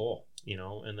fucking goal, you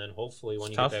know, and then hopefully when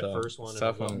It's you tough get that though. first one, It's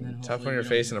tough it'll go. And then when hopefully you're you don't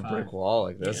facing a get brick 5. wall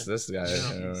like this. Yeah. This guy.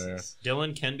 Yeah.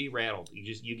 Dylan can be rattled.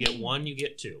 You get 1, you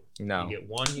get 2. No. You get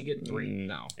 1, you get 3.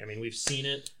 No. I mean, we've seen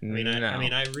it. I No.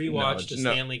 rewatched the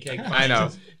No. Stanley Keg I know.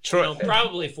 Finals, Troy,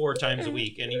 probably 4 times a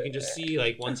week, and you can just see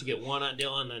like once you get 1 on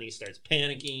Dylan, then he starts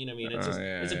panicking. I mean, it's just,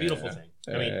 it's a beautiful thing.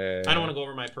 I mean, I don't want to go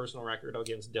over my personal record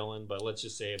against Dylan, but let's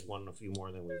just say I've won a few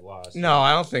more than we've lost. No,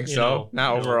 I don't think You so. know,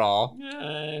 Not you know.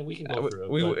 overall. We can go through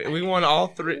it. but We won all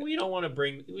 3. we don't want to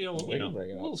bring. We don't. We You can know,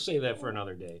 bring it up. we'll save that for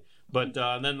another day. But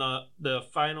then the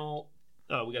final.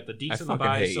 We got the I Deeks in the fucking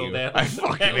bye, hate so you. that I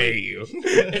fucking that was- hate you.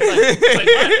 it's like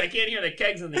what? I can't hear the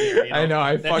kegs in the air. You know? I know.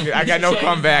 I got no That-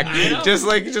 comeback. I know. Just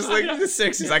like I know. the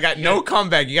Sixers. I got no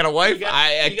comeback. You got a wife. You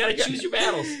got to choose your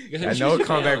battles. You gotta I choose no your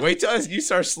comeback. battles. Wait till you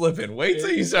start slipping. Wait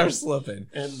till you start slipping.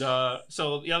 And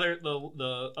so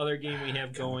the other game we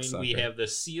have going, we have the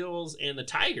Seals and the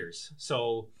Tigers.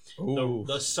 So Ooh.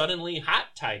 the suddenly hot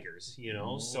Tigers, you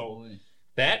know. Oh, So boy.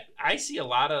 that I see a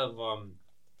lot of.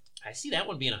 I see that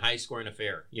one being a high scoring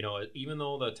affair. You know, even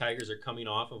though the Tigers are coming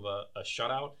off of a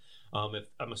shutout, If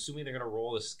I'm assuming they're going to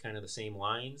roll this kind of the same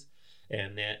lines,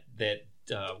 and that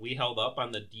we held up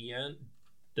on the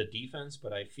defense,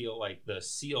 but I feel like the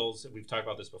Seals, we've talked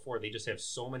about this before, they just have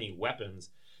so many weapons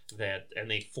and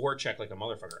they forecheck like a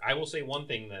motherfucker. I will say one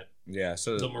thing that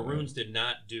So the Maroons did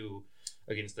not do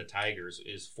against the Tigers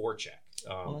is forecheck.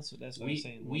 Well, that's what I was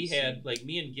saying. We had, like,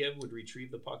 me and Gib would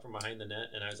retrieve the puck from behind the net,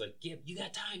 and I was like, Gib, you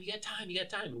got time.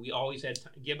 And we always had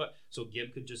time. So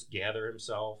Gib could just gather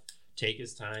himself, take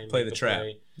his time, play make the trap.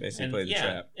 play. Basically, And, play the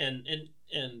trap.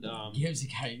 And Gibbs, you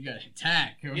gotta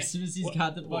attack. As soon as he's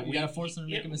got the puck, you gotta force him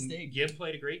to make a mistake. Gib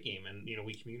played a great game, and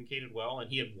we communicated well. And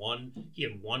he had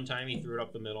one time he threw it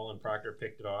up the middle, and Proctor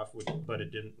picked it off, but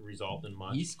it didn't result in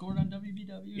much. He scored on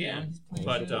WBW. Yeah, he's playing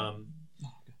but good.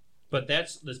 but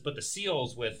the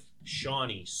Seals with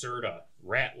Shawnee, Serta,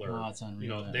 Rattler, Oh, it's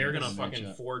unreal. they're gonna That fucking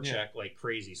matchup. forecheck like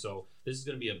crazy. So this is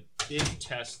gonna be a big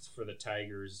test for the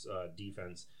Tigers'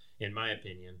 defense, in my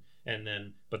opinion. And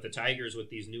then, but the Tigers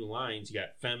with these new lines, you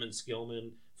got Fem and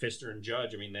Skillman, Pfister and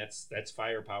Judge. I mean, that's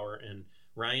firepower. And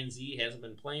Ryan Z hasn't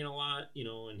been playing a lot,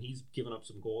 and he's given up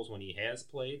some goals when he has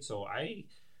played. So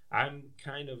I'm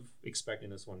kind of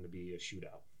expecting this one to be a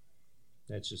shootout.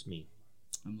 That's just me.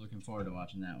 I'm looking forward to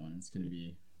watching that one. It's gonna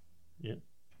be.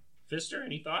 Pfister,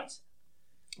 any thoughts?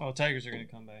 Oh, Tigers are gonna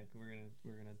come back. We're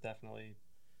gonna definitely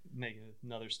make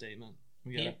another statement.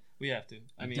 We have to.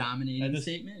 I mean, dominating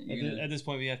statement. At this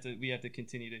point, we have to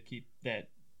continue to keep that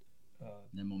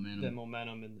momentum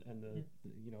and the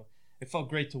it felt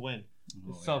great to win.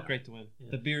 It felt great to win.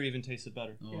 Yeah. The beer even tasted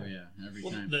better. Oh yeah, every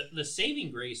Well, time. the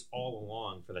saving grace all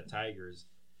along for the Tigers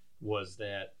was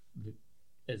that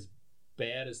as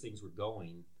bad as things were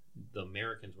going, the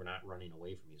Americans were not running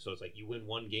away from you. So it's like you win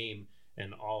one game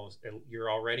and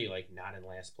you're already like not in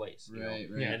last place. Right.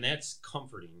 Yeah, and that's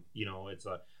comforting. It's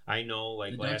I know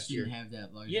like the last Ducks year. didn't have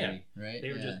that luxury, Yeah. right?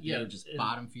 They were they were just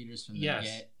bottom feeders from the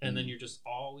get. And then you're just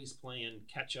always playing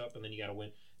catch up, and then you got to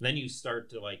win. And then you start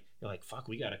to you're like, fuck,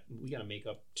 we gotta make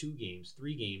up 2 games,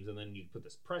 3 games, and then you put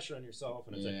this pressure on yourself,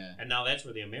 and it's and now that's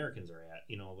where the Americans are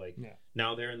at.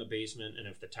 Now they're in the basement, and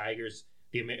if the Tigers,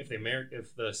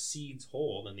 if the seeds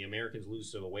hold and the Americans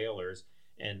lose to the Whalers,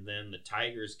 and then the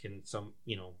Tigers can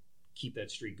keep that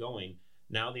streak going.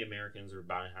 Now the Americans are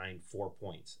behind 4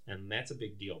 points, and that's a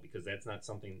big deal because that's not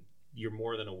something you're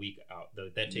more than a week out.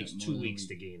 That takes 2 weeks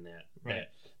to gain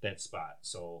that spot.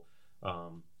 So,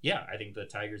 I think the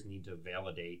Tigers need to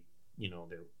validate,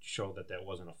 show that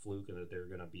wasn't a fluke and that they're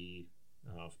going to be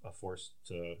a force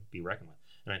to be reckoned with.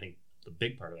 And I think the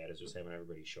big part of that is just having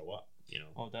everybody show up.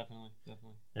 Oh, definitely.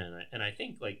 And I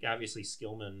think obviously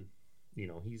Skillman,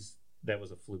 that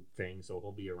was a fluke thing, so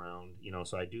he'll be around.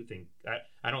 So I do think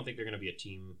I don't think they're going to be a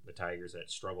team, the Tigers, that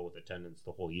struggle with attendance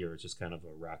the whole year. It's just kind of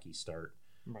a rocky start.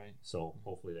 Right. So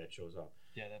hopefully that shows up.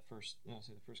 Yeah, the first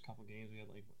couple games we had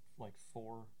like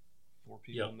four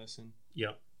people missing.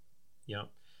 Yep.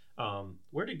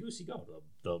 Where did Goosey go?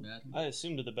 The I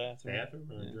assumed to the bathroom.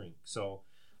 Or the drink. So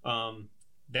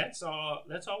that's all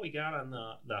we got on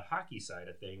the hockey side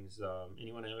of things.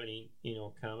 Anyone have any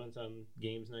comments on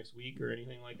games next week or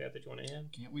anything like that you want to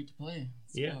add? Can't wait to play.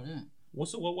 That's about it.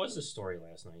 What was the story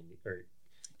last night?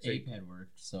 Ape had work,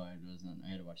 so I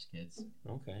had to watch the kids.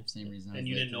 Okay. Same reason. And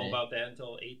you didn't know about that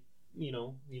until 8.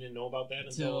 You didn't know about that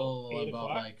until 8 about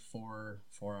o'clock? like 4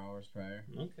 hours prior.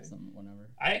 Okay. Something,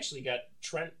 whenever. I actually got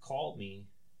Trent called me,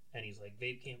 and he's like,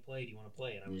 "Vape can't play. Do you want to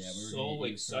play?" And I was so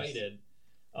excited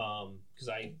because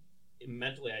I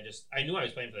mentally I knew I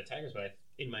was playing for the Tigers, but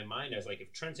in my mind I was like,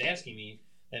 if Trent's asking me,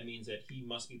 that means that he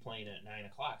must be playing at 9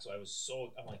 o'clock.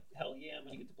 So I'm like, hell yeah, I'm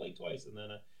gonna get to play twice. And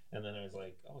then I was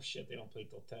like, oh shit, they don't play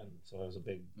till 10. So that was a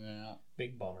big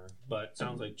bummer. But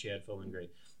sounds like Chad feeling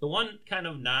great. The one kind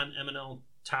of non-MNL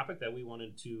topic that we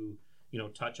wanted to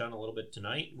touch on a little bit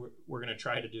tonight, we're gonna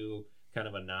try to do kind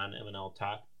of a non-MNL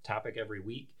topic every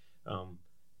week.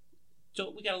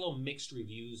 So we got a little mixed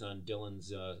reviews on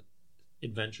Dylan's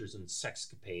adventures in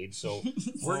sexcapades. So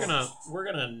we're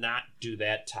gonna not do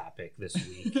that topic this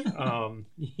week. We're gonna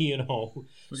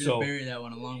bury that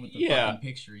one along with the fucking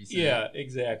picture he sent. Yeah,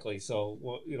 exactly. So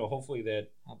hopefully that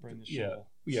I'll bring the shovel.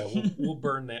 We'll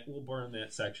burn that. We'll burn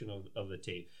that section of the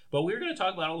tape. But we're gonna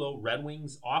talk about a little Red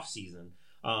Wings off season.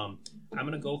 I'm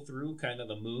gonna go through kind of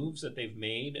the moves that they've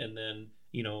made, and then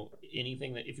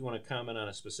anything that if you want to comment on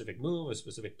a specific move, a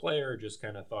specific player, or just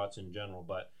kind of thoughts in general.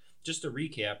 But just to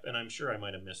recap, and I'm sure I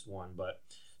might have missed one, but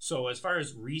so as far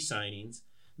as re-signings,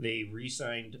 they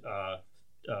re-signed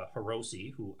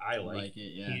Hirose, who I like.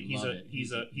 It, yeah,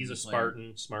 he's a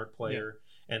Spartan, smart player,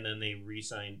 and then they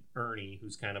re-signed Ernie,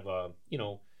 who's kind of a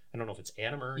I don't know if it's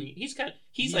Adam Ernie.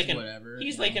 He's like an whatever.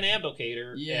 he's like an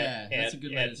abdicator. Yeah, that's a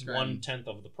good way to at describe him. 1/10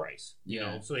 of the price. You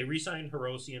Yeah. know, so they re-signed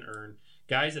Hiroshi and Earn,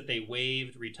 guys that they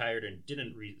waived, retired, and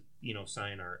didn't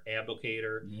sign are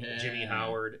Abdicator, Yeah. Jimmy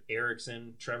Howard,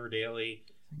 Erickson, Trevor Daly,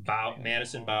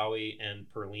 Madison Bowie,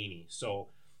 and Perlini. So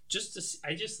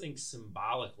I just think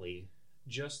symbolically,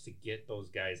 just to get those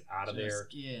guys out of there,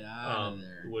 Get out of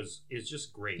there. is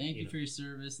just great. Thank you know. for your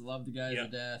service. Love the guys Yeah.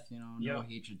 to death. You know, Yeah. no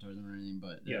hatred towards them or anything,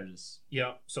 but they're just.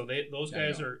 Yeah, so those Gotta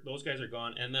guys go. are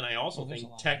gone, and then I also There's a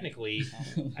think lot. technically,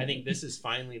 I think this is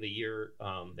finally the year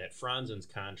that Franzen's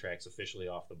contract's officially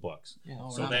off the books. Yeah. Oh,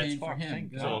 we're So not that's paying for him.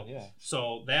 Thank Good. God. Yeah.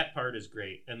 So that part is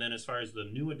great. And then as far as the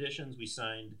new additions, we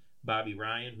signed Bobby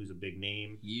Ryan, who's a big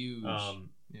name. Huge.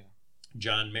 Yeah.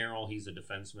 John Merrill, he's a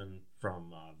defenseman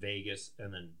from Vegas.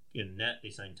 And then in net, they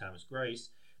signed Thomas Greiss.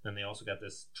 Then they also got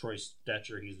this Troy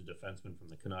Stetcher, he's a defenseman from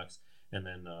the Canucks. And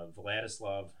then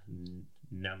Vladislav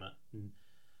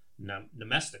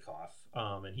Nemestikov,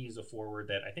 and he's a forward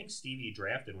that I think Stevie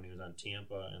drafted when he was on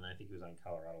Tampa, and I think he was on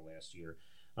Colorado last year.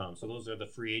 So those are the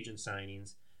free agent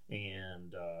signings.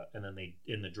 And then they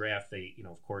in the draft they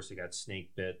of course they got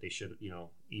snake bit. They should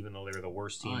even though they were the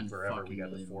worst team forever, we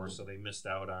got the four, so they missed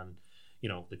out on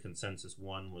the consensus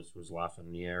one was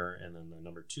Lafreniere, and then the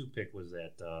number 2 pick was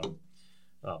that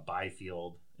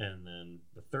Byfield, and then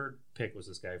the 3rd pick was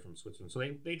this guy from Switzerland. So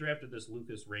they drafted this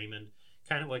Lucas Raymond,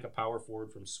 kind of like a power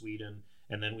forward from Sweden,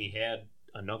 and then we had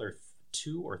another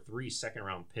 2 or 3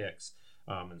 second-round picks,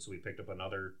 and so we picked up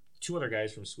 2 other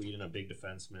guys from Sweden, a big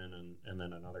defenseman, and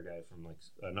then another guy from like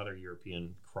another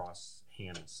European, Cross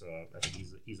Hannes. I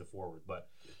think he's a forward. But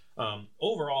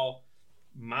overall,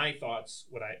 my thoughts,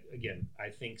 I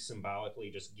think symbolically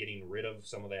just getting rid of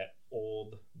some of that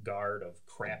old guard of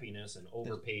crappiness and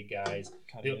overpaid guys.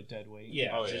 Cutting a dead weight.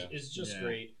 Yeah, Oh, yeah. it's just Yeah.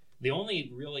 great. The only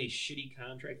really shitty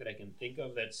contract that I can think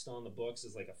of that's still in the books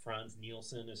is like a Franz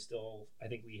Nielsen is still. I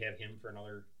think we have him for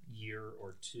another year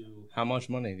or 2. How much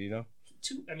money do you know?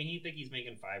 I mean, he's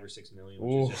making $5 or $6 million,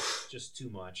 which is Oof. just too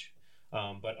much.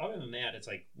 But other than that, it's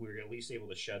like we're at least able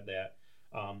to shed that.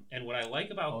 And what I like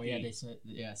about they said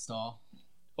Stahl.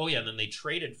 oh yeah, and then they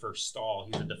traded for Stahl.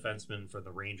 He's a defenseman for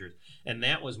the Rangers, and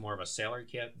that was more of a salary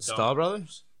cap dump. Stahl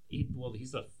Brothers?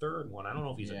 He's the 3rd one. I don't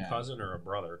know if he's a Yeah. cousin or a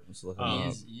brother. Let's look Um, him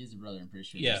up. He is a brother. I'm pretty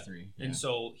sure. yeah. There's 3. And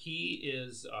so he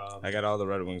is. I got all the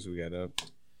Red Wings we got up. Take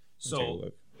a So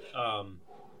look.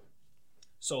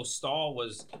 So Stahl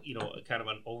was, kind of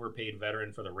an overpaid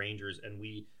veteran for the Rangers, and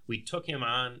we took him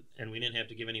on, and we didn't have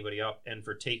to give anybody up. And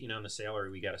for taking on the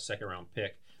salary, we got a 2nd-round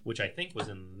pick, which I think was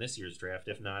in this year's draft.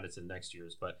 If not, it's in next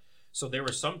year's. But so there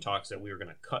were some talks that we were going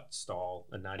to cut Stahl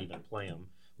and not even play him.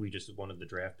 We just wanted the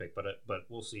draft pick, but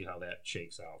we'll see how that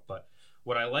shakes out. But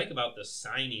what I like about the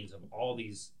signings of all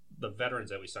the veterans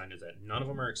that we signed is that none of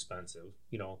them are expensive.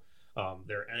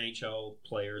 They're NHL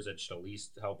players that should at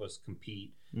least help us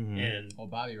compete. Mhm. And Well,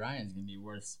 Bobby Ryan's gonna be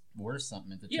worth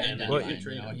something at the Yeah, trade and deadline. then you get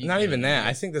traded. He's Not gonna even be- that.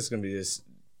 I think that's going to be his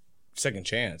second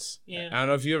chance. yeah, I don't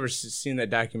know if you ever seen that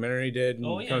documentary he did.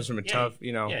 Oh, He yeah. comes from a Yeah. tough,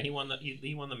 yeah, he won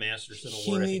the Masterson He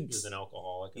Award. I think he needs- was an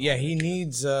alcoholic. and Yeah, all he that.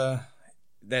 needs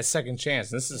that second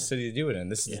chance. And this is the city to do it in.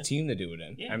 This is Yeah. the team to do it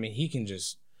in. Yeah. I mean, he can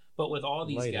just But with all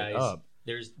these light guys, it up.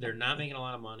 they're not making a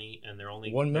lot of money, and they're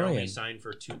only $1 they're only million. signed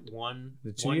for 2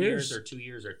 The years years? or 2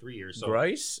 years or 3 years. So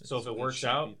Grice, so if it They works should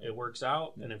out, be. it works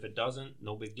out, and if it doesn't,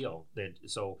 no big deal. Bobby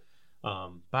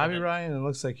and then- Ryan, it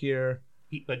looks like here.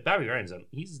 But Bobby Ryan's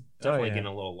he's definitely yeah. getting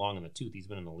a little long in the tooth. He's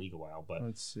been in the league a while,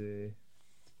 Let's see.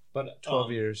 but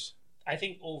 12 years. I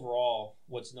think overall,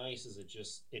 what's nice is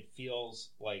it feels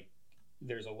like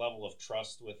there's a level of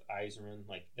trust with Yzerman,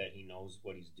 like that he knows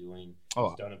what he's doing. Oh.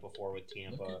 He's done it before with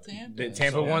Tampa. Look at Tampa. The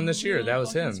Tampa So- won this year. That was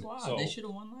Fucking him. squad. So- They should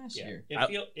have won last Yeah, year.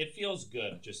 it feels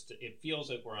good. It feels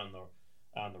like we're on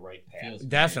the right path. Feels-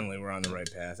 Definitely, we're on the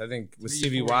right path. I think with 3-4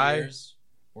 Stevie Y, years,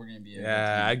 we're gonna be.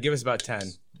 yeah, I'd give us about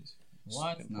 10.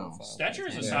 What? No. Stetcher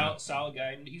is a Yeah. solid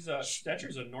guy.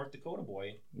 Stetcher's a North Dakota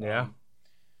boy. Yeah.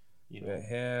 You know, Got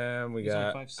him. We He's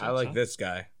like got. 5'6", I like huh? this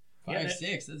guy. Yeah,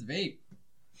 5'6". That's vape.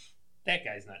 that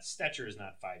guy's not. Stetcher is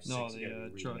not 5'6". No, You gotta be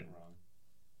reading Troy. it wrong.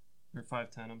 Or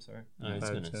 5'10", I'm sorry. I was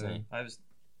gonna 5'10". say. I was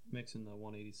mixing the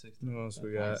 186. Who else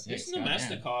we got? 5'6". This goddamn.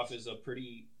 Nemestikov is a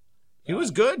pretty. He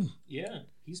was good. Yeah,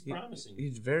 he's promising.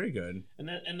 He's very good.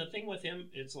 And the thing with him,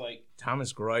 it's like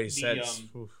Thomas Grice. The, That's.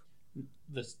 oof.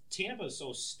 the Tampa is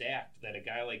so stacked that a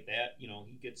guy like that,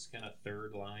 he gets kind of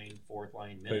 3rd line, 4th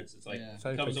line minutes. It's like Yeah. It's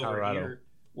like comes over Colorado. here.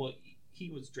 Well, he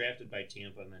was drafted by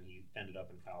Tampa, and then he ended up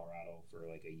in Colorado for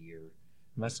like a year.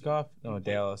 Meskov? No,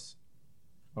 Dallas.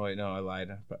 Oh wait, no, I lied.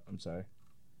 But I'm sorry.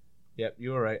 Yep,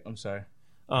 you were right. I'm sorry.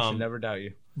 Should never doubt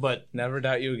you. But Never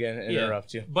doubt you again.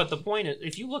 Interrupt you. But the point is,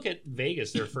 if you look at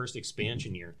Vegas, their first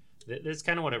expansion year, that's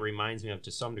kind of what it reminds me of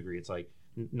to some degree. It's like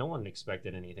no one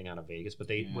expected anything out of Vegas, but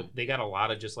they got a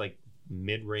lot of just like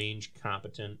mid-range,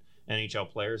 competent NHL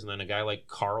players, and then a guy like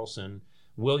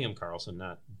William Karlsson,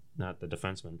 not the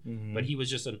defenseman, but he was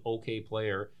just an okay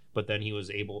player. But then he was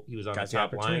on the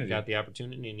top line, got the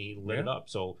opportunity, and he lit it up.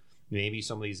 So maybe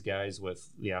some of these guys with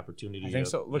the opportunity. I think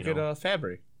so. Look at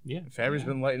Fabry. Yeah, Fabry's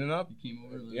been lighting it up. He came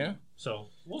over. Yeah. So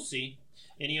we'll see.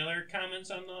 Any other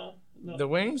comments on the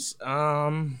Wings?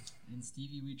 And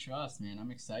Stevie, we trust, man.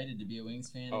 I'm excited to be a Wings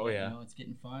fan. Oh yeah, you know, it's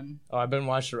getting fun. Oh, I've been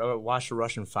watched the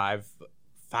Russian five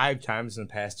times in the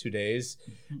past 2 days.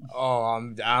 Oh,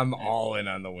 I'm all in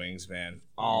on the Wings, man.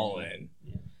 All in.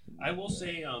 Yeah. I will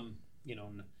say,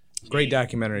 great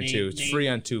documentary too. It's free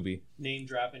on Tubi. Name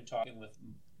dropping, talking with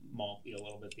Malky a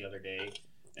little bit the other day,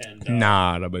 and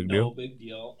not a big deal. No big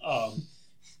deal.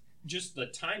 Just the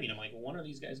timing. I'm like, well, when are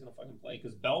these guys gonna fucking play?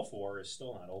 Because Belfour is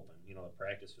still not open. The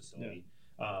practice facility.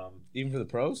 Yeah. Even for the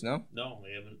pros, no. No,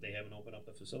 they haven't opened up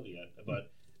the facility yet.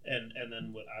 But and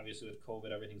then obviously with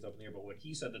COVID, everything's up in the air. But what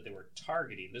he said that they were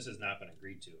targeting, this has not been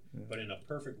agreed to. Yeah. But in a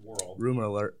perfect world, rumor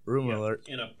alert.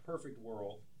 In a perfect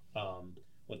world,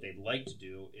 what they'd like to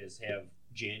do is have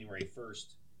January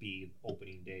 1st be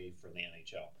opening day for the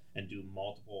NHL and do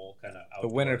multiple kind of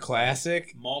the Winter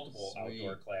Classic, multiple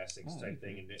outdoor classics type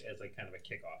thing, and as like kind of a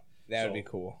kickoff. That would be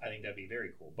cool. I think that'd be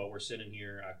very cool. But we're sitting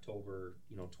here October,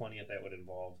 20th. That would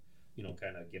involve,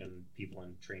 kind of getting people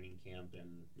in training camp in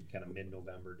kind of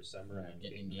mid-November, December, and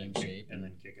getting game shape, and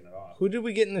then kicking it off. Who did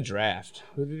we get in the draft?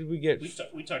 Who did we get? We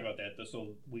talked about that. So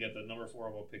we got the number 4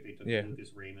 overall pick. They took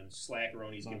Lucas Raymond.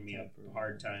 Slackeroni's giving me a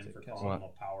hard time for calling him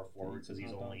a power forward because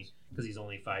he's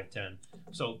only 5'10".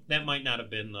 So that might not have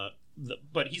been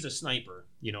but he's a sniper.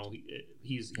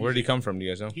 He's where did he come from? Do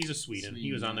you guys know? He's a Sweden.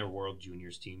 He was on their World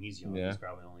Juniors team. He's young. Yeah. He's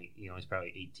probably he's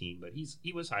probably 18, but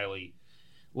he was highly.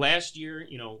 Last year,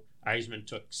 Eisman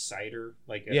took Sider.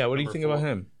 What do you think about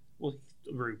him? Well,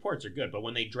 the reports are good, but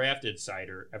when they drafted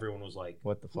Sider, everyone was like,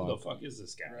 "What the fuck? Who the fuck is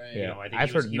this guy?" Right. Yeah, I think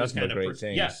I've heard nothing but great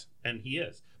things. Yeah, and he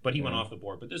is, but he went off the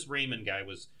board. But this Raymond guy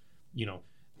was,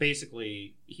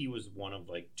 basically he was one of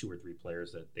like 2 or 3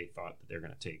 players that they thought that they're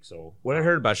going to take. So what I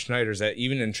heard about Schneider is that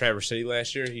even in Traverse City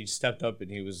last year, he stepped up and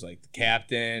he was like the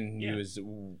captain. Yeah. He was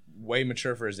way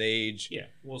mature for his age. Yeah.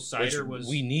 Well, Sider was.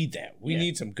 We need that. We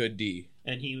need some good D.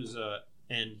 And he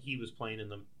was playing in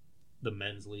the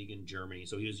men's league in Germany,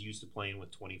 so he was used to playing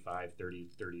with 25,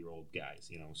 30-year-old guys.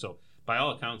 So by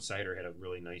all accounts, Sider had a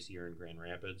really nice year in Grand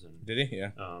Rapids. And did he?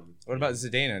 Yeah. What about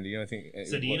Zadina? Do you think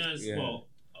Zadina is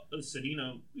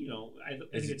Zadina?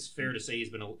 I think it's fair to say he's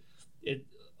been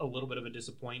a little bit of a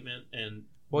disappointment. And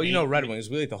Red Wings,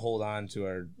 we like to hold on to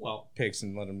our picks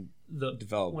and let them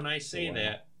develop. When I say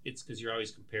that, it's because you're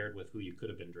always compared with who you could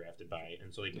have been drafted by,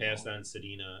 and so they passed on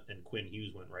Zadina, and Quinn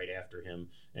Hughes went right after him,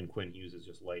 and Quinn Hughes is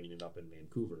just lighting it up in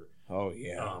Vancouver. Oh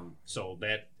yeah. So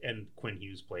that, and Quinn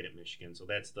Hughes played at Michigan, so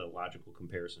that's the logical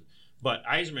comparison. But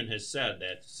Yzerman has said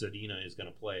that Zadina is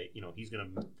going to play. He's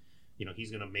going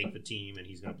to make the team, and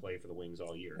he's going to play for the Wings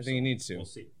all year. I think he needs to. We'll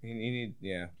see.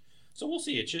 So we'll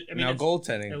see. It should. Now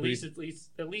goaltending. At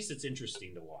least it's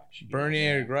interesting to watch.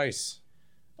 Bernier or Grice.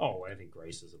 Oh, I think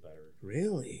Grice is a better.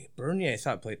 Really? Bernier, I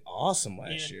thought, played awesome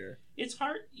last year. It's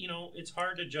hard, it's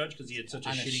hard to judge because he had such a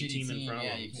shitty team in front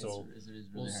of him. So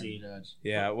we'll see.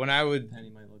 Yeah, when I would.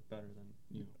 Penny might look better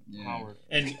than Howard.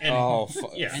 And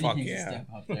fuck yeah.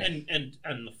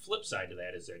 And the flip side to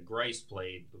that is that Grice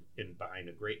played behind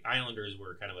a great Islanders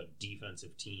were kind of a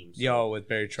defensive team. So, with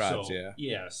Barry Trotz,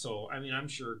 yeah. So I mean, I'm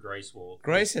sure Grice will.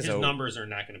 His numbers are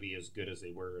not going to be as good as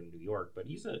they were in New York, but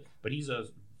he's a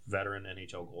veteran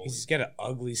NHL goalie. He's got an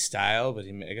ugly style, but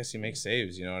I guess he makes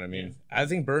saves. You know what I mean? Yeah. I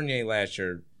think Bernier last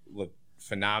year looked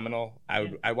phenomenal.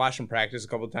 I watched him practice a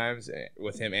couple of times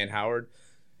with him and Howard.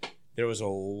 There was a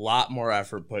lot more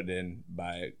effort put in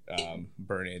by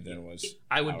Bernier than was.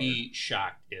 I would be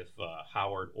shocked if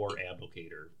Howard or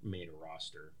Abdelkader made a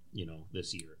roster,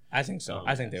 this year. I think so.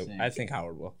 I think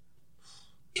Howard will.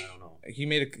 I don't know.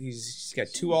 He's got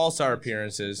 2 All-Star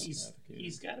appearances.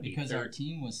 He's got to be because our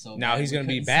team was so. Now he's going to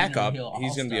be backup.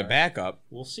 He's going to be a backup.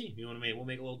 We'll see. We'll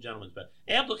make a little gentleman's bet.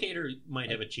 Applicator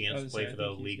might have a chance to play for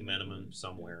the league minimum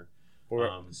somewhere.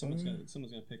 Someone's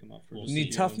gonna pick him up. Who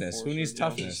needs toughness? Who needs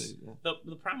toughness?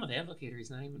 The problem with Applicator,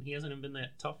 he hasn't even been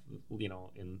that tough,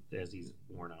 as he's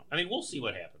worn out. I mean, we'll see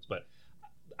what happens, but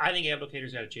I think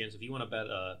Applicator's got a chance. If you want to bet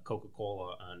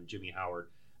Coca-Cola on Jimmy Howard.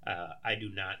 I do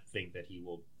not think that he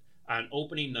will. on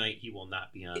opening night, he will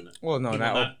not be on. Well, no, he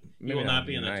maybe will not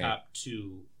be in the tonight. top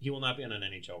 2. He will not be on an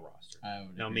NHL roster. I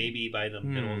would Now agree. maybe by the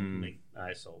middle,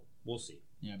 so we'll see.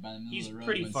 Yeah, by the middle He's of the road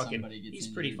pretty when fucking. somebody gets He's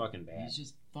pretty injured, fucking bad. He's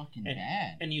just fucking And-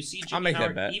 bad. And you see I'll Jimmy make that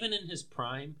Howard, bet. even in his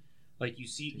prime, like you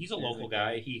see, he's a local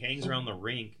guy. He hangs around the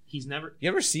rink. He's never. You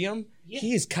ever see him? Yeah.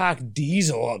 He is cock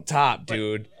diesel up top,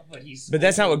 dude. But But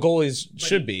that's not what goalies but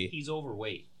should be. He's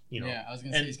overweight. You know. Yeah, I was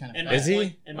gonna say he's kind of and fat. Is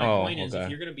he? And my Oh, point is, okay. if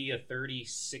you're going to be a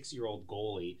 36-year-old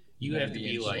goalie, you You have gotta to be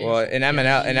be in like shape. Well, in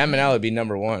MNL would be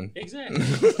number 1. exactly.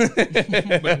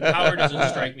 But Howard doesn't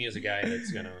strike me as a guy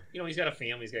that's gonna. He's got a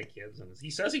family, he's got kids, and he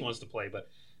says he wants to play. But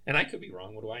and I could be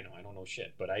wrong. What do I know? I don't know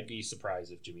shit. But I'd be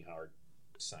surprised if Jimmy Howard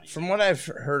signed. From what I've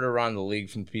heard around the league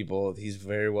from people, he's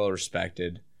very well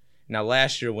respected. Now,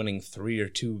 last year winning 3 or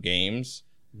 2 games.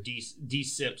 D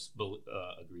Sips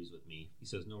agrees with me. He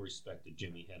says no respect to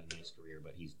Jimmy, had a nice career,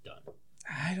 but he's done.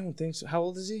 I don't think so. How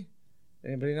old is he?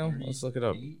 Anybody know? Let's look it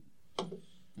up.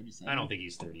 37. I don't think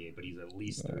he's 38, but he's at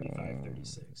least 35,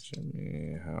 36.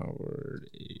 Jimmy Howard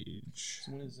age.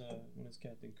 So when is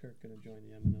Captain Kirk going to join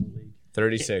the MNL league?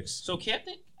 36. So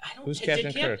Captain, I don't. Who's did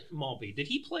Captain Captain Maltby? Did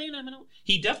he play in MNL?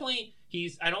 He definitely.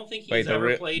 I don't think he's Wait,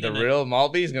 ever played the in real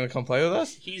Maltby is going to come play with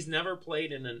us? He's never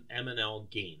played in an MNL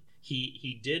game.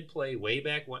 He did play way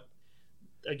back when.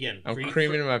 Again, I'm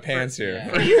creaming in my pants here.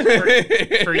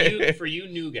 for you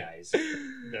new guys,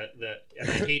 and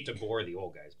I hate to bore the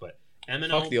old guys, but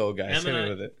MNL. Fuck the old guys. Hit me MNL,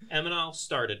 with it. MNL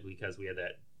started because we had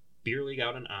that beer league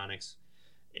out in Onyx,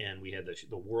 and we had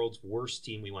the world's worst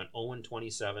team. We went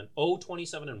 0-27,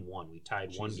 0-27-1. We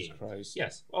tied one Jesus game. Christ.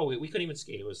 Yes. Oh, we couldn't even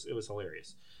skate. It was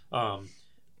hilarious.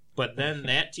 But then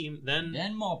that team then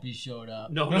Maltby showed up.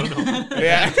 no.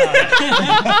 Yeah.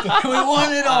 We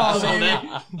won it all, So baby.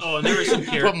 then, and there were some Put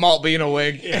characters. Maltby in a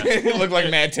wig. Yeah. Look like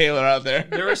Matt Taylor out there.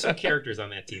 There were some characters on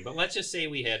that team, but let's just say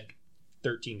we had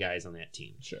 13 guys on that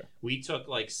team. Sure. We took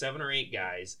like 7 or 8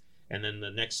 guys, and then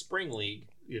the next spring league,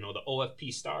 the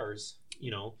OFP Stars,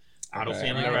 Auto Okay.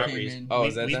 Family Never Properties. came in. Oh, we,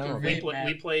 is that we, them? we, Okay. pla-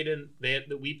 we played in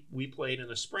we played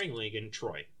in a spring league in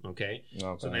Troy. Okay,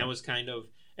 Okay. so that was kind of,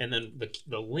 and then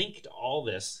the link to all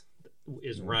this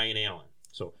is Ryan Allen.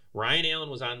 So Ryan Allen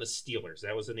was on the Steelers.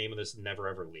 That was the name of this Never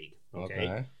Ever League.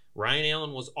 Okay. Ryan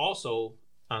Allen was also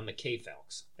on the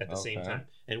K-Falcons at the same Okay. time,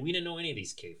 and we didn't know any of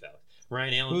these K-Falcons.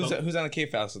 Ryan Allen. Who's on the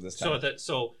K-Falcons at this time?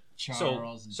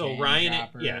 Charles and so Panty Ryan,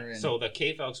 Dropper yeah. and- So the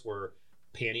K-Falcons were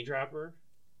Panty Dropper,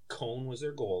 Cone was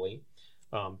their goalie,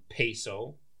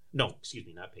 Peso. No, excuse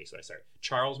me, not Peso. Sorry,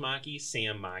 Charles Mackey,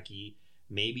 Sam Mackey,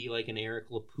 maybe like an Eric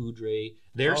Lapoudre.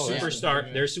 Their Oh, yeah.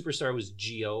 superstar was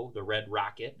Gio, the Red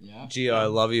Rocket. Yeah. Gio, I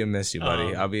love you and miss you,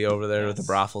 buddy. I'll be over there with the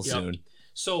brothel Yep. soon.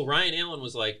 So Ryan Allen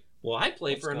was like, "Well, I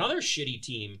play for go. another shitty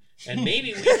team, and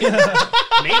maybe we can,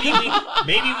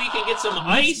 maybe we can get some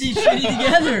ice. Be shitty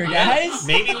together, guys.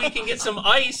 Maybe we can get some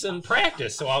ice and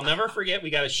practice." So I'll never forget. We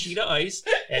got a sheet of ice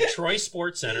at Troy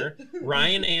Sports Center.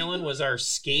 Ryan Allen was our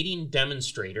skating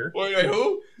demonstrator. Wait,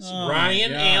 who? Oh,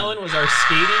 Ryan my God. Allen was our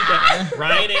skating.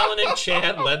 Ryan Allen and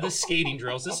Chad led the skating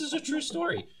drills. This is a true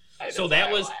story. So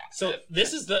that was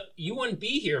this is you wouldn't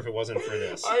be here if it wasn't for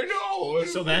this. I know.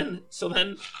 So then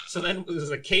it was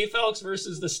the K-Falcons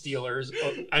versus the Steelers.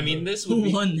 I mean, this would Who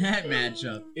be. won that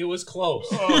matchup? It was close.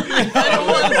 Oh,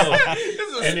 this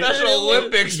is a And it- Special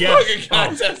Olympics Yes. fucking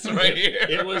contest right here.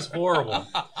 It was horrible.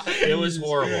 It was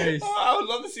horrible. Oh, I would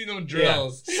love to see them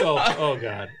drills. Yeah. So, oh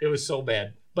god, it was so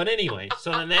bad. But anyway,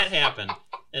 so then that happened,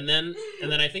 and then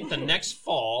I think the next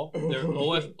fall, their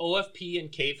OFP and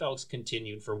K-Falcons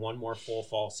continued for one more full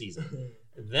fall season.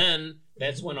 Then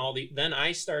that's when then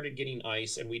I started getting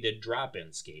ice, and we did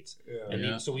drop-in skates. And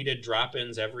Yeah. so we did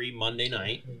drop-ins every Monday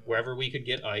night, wherever we could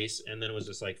get ice, and then it was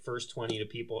just like first 20 to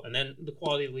people, and then the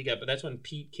quality of the league up. But that's when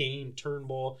Pete Kane,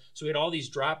 Turnbull, so we had all these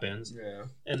drop-ins, Yeah.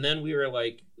 and then we were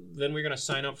like, then we're gonna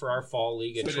sign up for our fall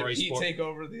league at So Troy did Pete Sport. take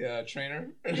over the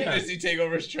trainer? Yeah. Does he take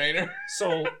over his trainer?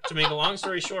 So to make a long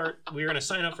story short, we were gonna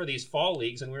sign up for these fall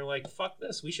leagues, and we were like, fuck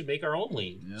this, we should make our own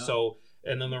league. Yeah. So.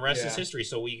 And then the rest is Yeah. history.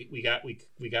 So we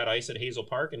got ice at Hazel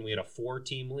Park, and we had a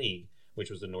 4-team league,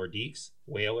 which was the Nordiques,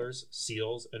 Whalers,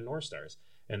 Seals, and North Stars.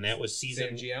 And that was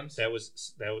season. Same GMs? That was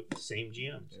same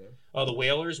GMs. Yeah. Oh, the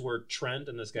Whalers were Trent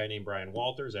and this guy named Brian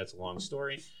Walters. That's a long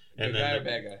story. And Good guy or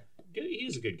then bad guy?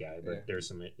 he's a good guy, but Yeah. there's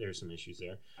some issues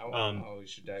there. We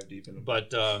should dive deep into.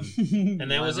 But and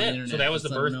that was it. So that was the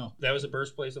birth. No. That was the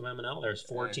birthplace of MNL. There's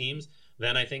 4 Right. teams.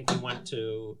 Then I think we went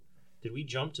to. Did we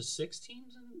jump to 6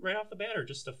 teams right off the bat or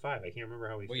just to 5? I can't remember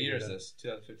how we. What figured year is it out. this?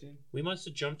 2015. We must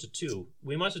have jumped to 2.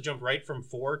 We must have jumped right from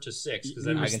 4 to 6 because We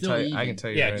then were I can still tell you. I even. can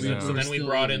tell you. yeah. right we now. were So then we still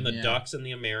brought in even, the yeah. Ducks and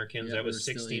the Americans. Yeah, that we was were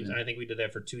still 6 teams, even. and I think we did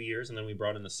that for 2 years, and then we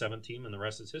brought in the 7th team, and the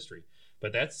rest is history.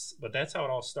 But that's how it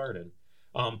all started.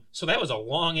 So that was a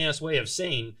long ass way of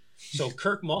saying. So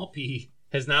Kirk Maltby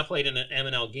has not played in an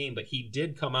MNL game, but he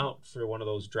did come out for one of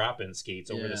those drop-in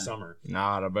skates over Yeah. the summer.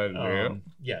 Not a bad deal.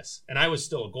 Yes, and I was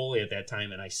still a goalie at that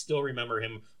time, and I still remember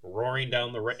him roaring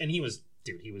down the and he was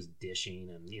dishing,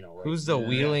 and like, Who's the Yeah.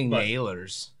 Wheeling But-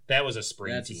 Nailers? that was a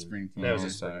spring That's team. a spring team. That was Oh, a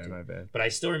spring sorry, team. my bad. But I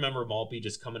still remember Maltby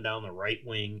just coming down the right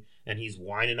wing, and he's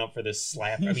winding up for this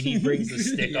slap. I mean, he brings the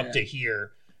stick up Yeah. to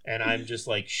here, and I'm just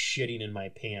like shitting in my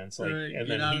pants, like, Right, and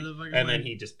get out of then the fucking and then way.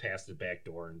 he just passed it back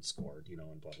door and scored, and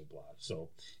blah blah blah. So,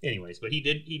 anyways, but he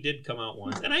did come out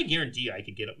once, and I guarantee I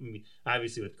could get up. I mean,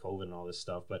 obviously with COVID and all this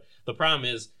stuff, but the problem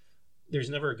is there's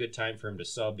never a good time for him to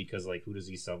sub because like who does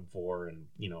he sub for, and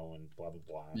and blah blah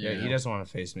blah. Yeah, he doesn't want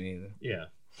to face me either. Yeah.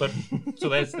 But so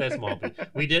that's Maltby.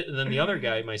 We did, and then the other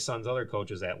guy, my son's other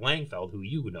coach, is at Langfeld, who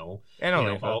And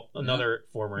only another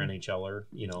former NHLer,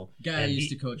 Guy I and used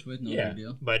to coach with, no big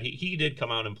deal. But he did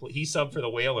come out and play. He subbed for the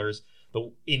Whalers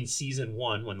in season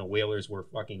 1 when the Whalers were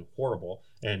fucking horrible,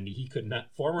 and he could not.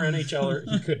 Former NHLer,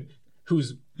 he could.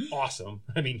 Who's awesome?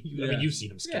 I mean, you've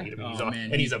seen him skate. I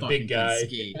mean, he's a big fucking guy. can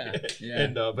skate. Yeah.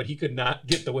 And but he could not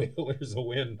get the Whalers a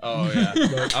win. Oh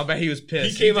yeah, I'll bet he was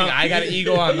pissed. He came You think out- I got an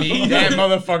ego on me. That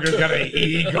motherfucker's got an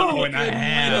ego in the You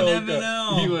hand. never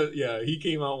know. He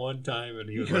came out one time and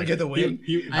he was couldn't like, get the win?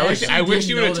 I I wish didn't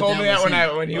you would have know told that me that that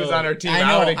was when he was on our team. I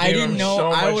know. would've I given didn't him know.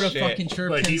 so I much would have shit. fucking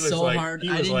chirped But him he was so like, hard. he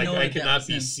I was didn't like, know I that cannot was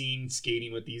be him. seen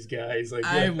skating with these guys. Like,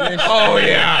 I wish. Oh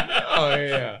yeah. Oh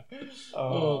yeah.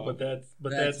 but that's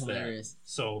that. hilarious.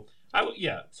 So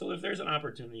So if there's an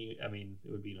opportunity, I mean,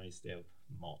 it would be nice to have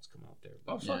Maltz come out there.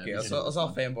 Oh fuck Yeah, yeah! Let's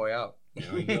all fanboy out.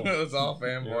 There we go. Let's all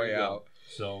There fanboy we go. out.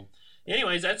 So,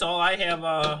 anyways, that's all I have.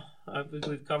 I think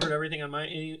we've covered everything on my.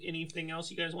 Anything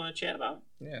else you guys want to chat about?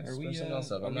 Yeah. Are we, something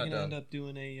else up. are I'm we not gonna end done. up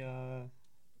doing a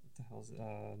what the hell's it,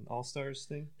 All Stars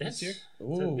thing That's this year?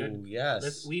 Ooh good-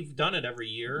 yes. We've done it every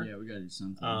year. Yeah, we gotta do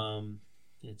something.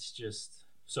 It's just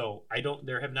so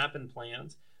there have not been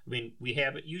plans. I mean, we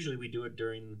have it. Usually, we do it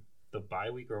during the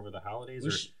bye week or over the holidays.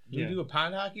 We do a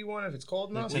pond hockey one if it's cold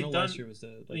enough. We've Nintendo done- last year was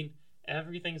the I mean,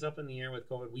 everything's up in the air with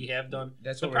COVID. We have done.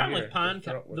 That's the what problem we're with here. pond.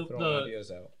 We're throwing the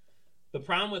ideas out. The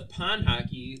problem with pond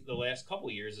hockey the last couple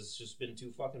of years it's just been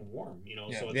too fucking warm,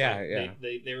 Yeah. So it's Yeah,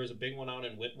 there was a big one out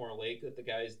in Whitmore Lake that the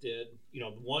guys did.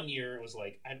 One year it was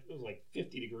like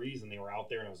 50 degrees and they were out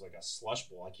there and it was like a slush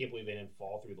bowl. I can't believe they didn't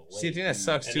fall through the lake. See, the thing that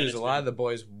sucks And too then is a it's lot been- of the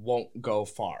boys won't go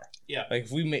far. Yeah. Like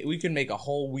if we can make a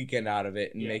whole weekend out of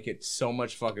it and Yeah. make it so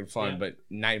much fucking fun, Yeah. but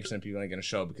 90% of people ain't gonna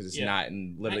show because it's Yeah. not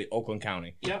in literally Oakland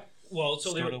County. Yeah. Well,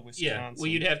 so they Go were, to Wisconsin. Well,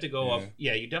 you'd have to go Yeah. up.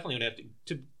 Yeah, you definitely would have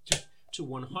to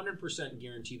 100%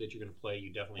 guarantee that you're going to play.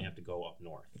 You definitely have to go up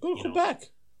north. Go to you know? Quebec.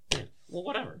 Well,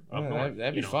 whatever. Yeah, Up north,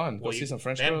 that'd be fun. Go see some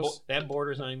French girls. That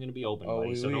border's not even going to be open, Oh, buddy.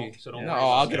 oui, So oui. don't. No, worry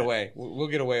I'll about get that. away. We'll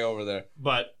get away over there.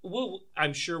 But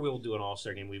I'm sure we'll do an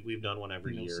all-star game. We've done one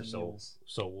every Know year, some so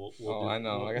mules. we'll Oh, do, I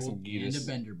know. I got some And a Gitas.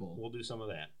 Bender Bowl. We'll do some of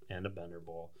that and a Bender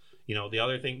Bowl. The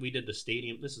other thing we did the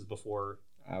stadium. This is before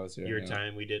I was here. your yeah.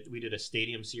 time. We did a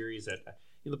stadium series that.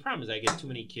 The problem is I get too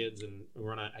many kids and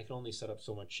I can only set up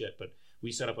so much shit. But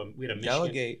we set up we had a Michigan.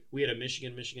 Delegate. We had a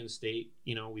Michigan State.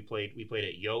 We played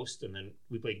at Yost, and then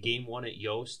we played game 1 at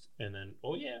Yost, and then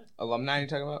Alumni you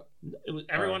talking about? it was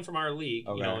everyone from our league.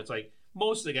 Okay. It's like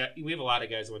most of the guys. We have a lot of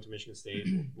guys that went to Michigan State,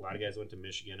 a lot of guys went to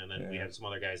Michigan, and then we Yeah. had some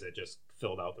other guys that just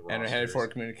filled out the And rosters. headed for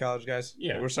community college guys.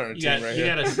 Yeah. We're starting a You team got- right you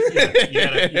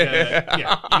here. you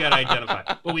gotta identify.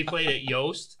 But we played at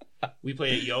Yost. We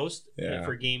played at Yost Yeah.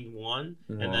 for game 1,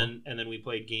 Mhm. and then we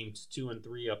played games 2 and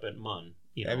 3 up at Munn.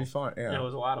 That'd be fun. And Yeah. it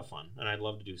was a lot of fun, and I'd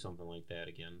love to do something like that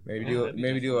again. Maybe Yeah, that'd be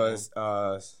do definitely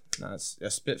a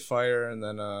Spitfire and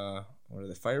then what are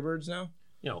the Firebirds now?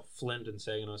 Flint and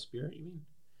Saginaw Spirit. You mean?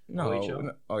 No.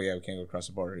 OHL? Oh yeah, we can't go across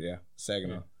the border. Yeah,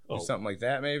 Saginaw. Yeah. Or Oh. something like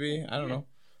that maybe. I don't know.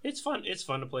 It's fun. It's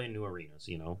fun to play in new arenas,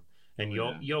 And Oh,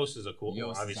 yeah. Yost is a cool.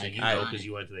 Yost is obviously, iconic. because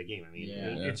you went to that game. I mean, Yeah.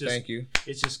 Yeah, it's just thank you.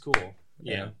 it's just cool.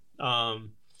 Yeah.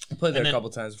 I played there and a then couple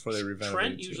times before they renovated.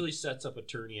 Trent too. usually sets up a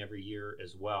tourney every year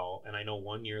as well, and I know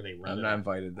one year they I'm rented. not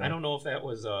invited. Though. I don't know if that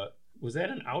was that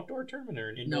an outdoor tournament or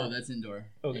an indoor? No, that's indoor.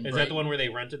 Okay. In Is that the Brighton. one where they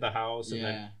rented the house and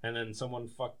Yeah. then someone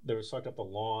fucked up the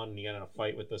lawn and you got in a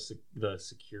fight with the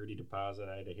security deposit?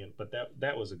 I had a hint, but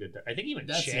that was a good time. I think even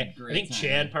That's a Chad. great I think time,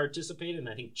 Chad yeah. participated, and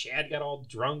I think Chad got all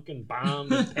drunk and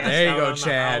bombed. And passed There you out go, on the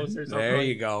Chad. house or something. There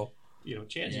you go.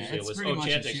 Chad's Yeah, usually it's was. pretty much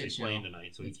Chad's a actually shit show. playing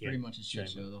tonight, so It's he pretty can't. much a shit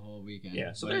chime in. show the whole weekend.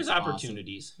 Yeah, so but there's it's awesome.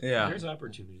 opportunities. Yeah. There's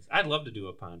opportunities. I'd love to do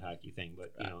a pond hockey thing,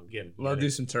 but again, Love to do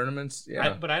some tournaments.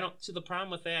 Yeah. but I don't see the problem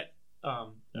with that.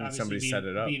 Obviously somebody being, set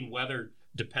it up. being weather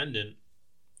dependent,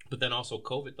 but then also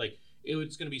COVID. Like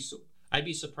it's going to be so. I'd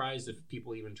be surprised if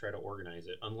people even try to organize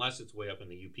it unless it's way up in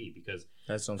the UP because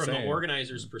That's what I'm from saying. the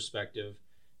organizer's perspective,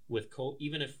 with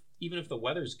even if the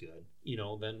weather's good,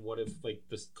 then what if like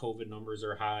the COVID numbers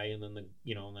are high and then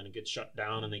and then it gets shut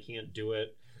down and they can't do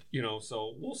it,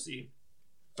 so we'll see.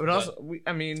 But also,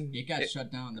 It got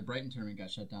shut down. The Brighton tournament got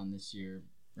shut down this year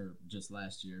or just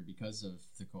last year because of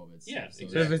the COVID. Yeah, stuff.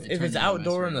 but if it it's turned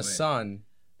outdoor in into a the mess sun,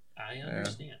 I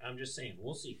understand. I'm just saying,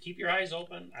 we'll see. Keep your eyes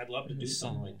open. I'd love to do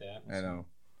something like that. I know.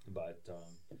 But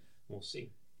we'll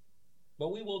see.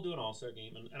 But we will do an all-star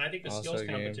game, and I think the All-star skills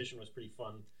game. competition was pretty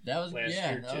fun. That was last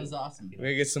year, that too. was awesome. We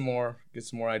gotta get some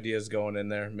more ideas going in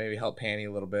there. Maybe help Panny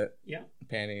a little bit. Yeah.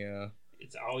 Panny,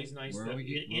 It's always nice Where that we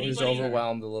get- he's anybody,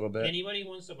 overwhelmed a little bit. anybody who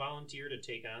wants to volunteer to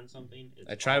take on something. It's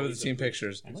I tried with always the team a-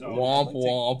 pictures. it's Womp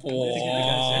always- womp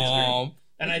womp.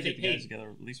 And I Get think, the guys hey, together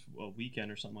at least a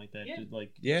weekend or something like that. Yeah. To,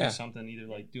 like Yeah. do something either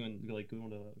like going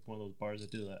to one of those bars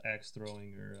that do the axe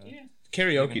throwing or yeah,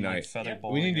 Karaoke even, like, night. feather Yeah.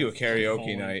 We need to do a bowling or karaoke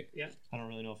bowling. night. I don't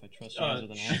really know if I trust you guys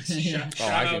with an axe. Yeah. shout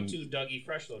I out can- to Dougie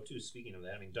Fresh though too. Speaking of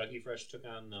that, I mean Dougie Fresh took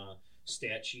on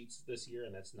stat sheets this year,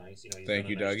 and that's nice. He's Thank done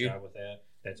you, a nice Dougie. job with that.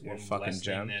 That's You're one a fucking less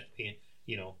gem. thing that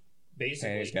basically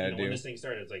Panny's gotta when do. this thing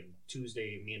started, it's like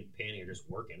Tuesday. Me and Panny are just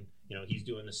working. He's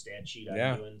doing the stat sheet. I'm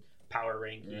Yeah. doing power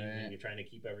ranking, Right. and you're trying to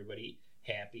keep everybody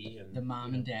happy. And The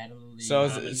mom and dad of the league. So,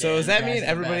 Mom and does that Guys mean are the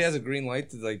everybody has best. a green light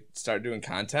to like start doing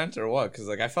content or what? Because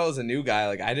like I felt as a new guy,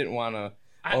 like I didn't want to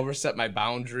I- overstep my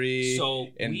boundary. So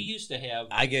and we used to have.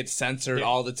 I get censored There-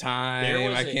 all the there time.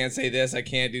 was I a- can't say this. I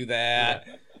can't do that.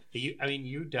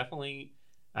 You definitely.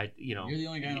 You're the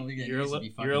only guy in the league that you're needs a to be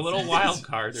fucking You're a little censored. wild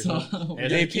card. There's So- no, and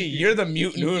JP, you're the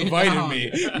mutant who keep it invited down. me.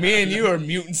 Me and you are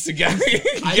mutants together. I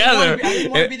didn't together.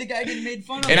 want to be the guy getting made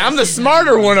fun of. And I'm the last season.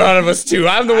 smarter one out of us two.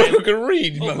 I'm the one who can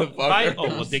read, Oh, motherfucker.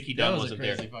 well, Dickie That Dunn was a wasn't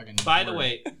there. crazy fucking By the word.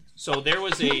 way, so there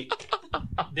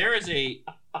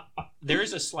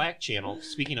is a Slack channel.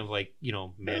 Speaking of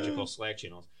magical Slack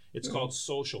channels, it's called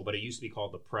Social, but it used to be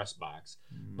called the Press Box.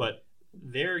 But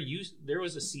there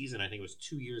was a season, I think it was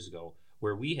 2 years ago,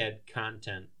 where we had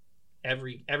content.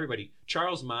 Everybody,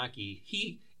 Charles Mackey,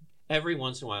 he every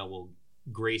once in a while will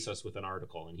grace us with an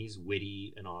article, and he's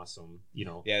witty and awesome.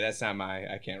 Yeah, that's not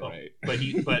I can't Oh, write. but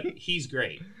he's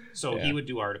great. So Yeah. he would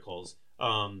do articles.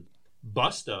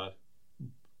 Busta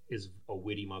is a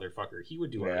witty motherfucker. He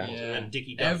would do Yeah. articles, and then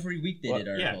Dickie Dunn. Every week they Well,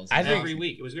 did yeah, articles. I think- every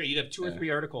week it was great. You'd have 2 or 3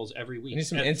 articles every week. We need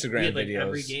some And Instagram we had, like, videos.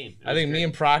 every game. It I was think me great.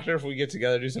 and Proctor, if we get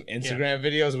together, do some Instagram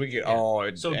videos, we get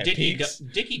So at Dickie peaks.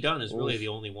 Dickie Dunn is really Oof. the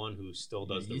only one who still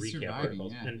does the He's recap surviving,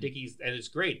 articles, yeah. and it's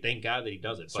great. Thank God that he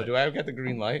does it. So But do I get the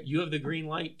green light? you have the green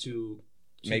light to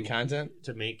Make content?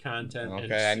 to make content. Okay,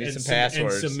 and, I need and some sub-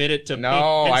 passwords. And submit it to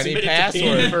No, and I need submit it to password.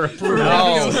 Payne for approval.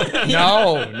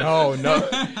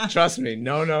 No. Trust me.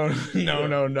 No.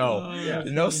 Yeah.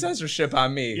 No censorship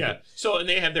on me. Yeah. So and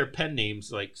they have their pen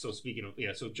names so speaking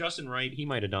of so Justin Wright, he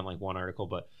might have done like one article,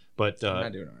 but I'm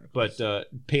not doing articles. but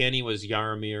Panny was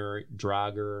Yarmir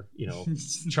Drager,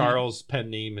 Charles' pen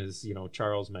name is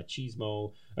Charles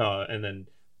Machismo, and then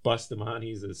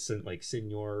Bustamani's is like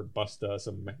Senor Busta,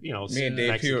 some Me and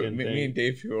Dave Pugh. Mexican Me thing. and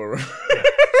Dave Pugh were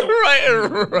So write So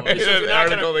an you're not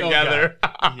article gonna- oh, together.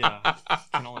 Yeah,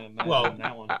 can only imagine Well,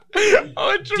 that one.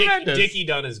 Oh, it's tremendous. Dickie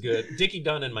Dunn is good. Dickie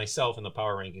Dunn and myself in the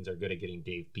power rankings are good at getting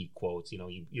Dave Pete quotes.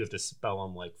 You have to spell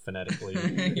them like phonetically,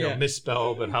 Yeah.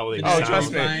 misspell, but how they Oh, sound.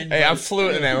 trust me. Fine. Hey, I'm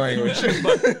fluent in that language.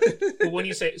 But when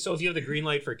you say so, if you have the green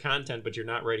light for content, but you're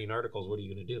not writing articles, what are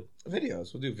you going to do?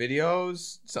 Videos. We'll do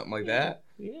videos, something like that.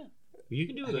 Yeah, you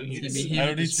can do it. He's You gonna can be do him I at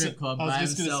don't the need strip to- club I was by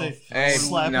just gonna himself. say- Hey,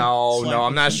 Slapping- no, slapping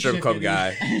I'm not a some strip club chicken.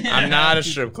 guy. I'm not a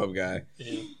strip club guy.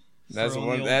 Yeah. That's Throwing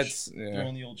one. the old That's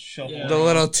Throwing the old shuffle. Yeah. the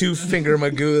little 2-finger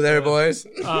magoo there, boys.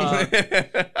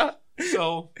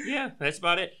 So yeah, that's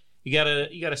about it. You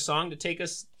got a song to take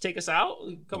us out?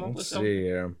 Come up with Let's something. see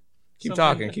here. Keep something-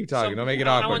 talking. Keep talking. Don't make it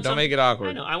I awkward. want Don't make it awkward.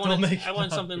 I know. I Don't want. make I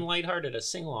want it something awkward. lighthearted, a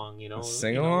sing along.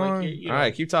 Sing like along. you All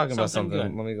right, keep talking about something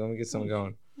something. good. Let me get something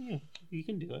going. Yeah, you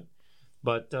can do it.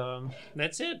 But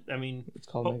that's it. I mean, It's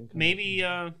called.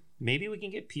 maybe we can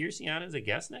get Piercy on as a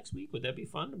guest next week. Would that be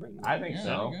fun to bring? I think Yeah,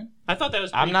 so. okay. I thought that was.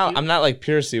 I'm pretty not. cute. I'm not like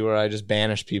Piercy where I just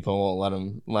banish people and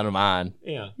won't let them on.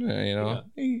 Yeah. Yeah, you know.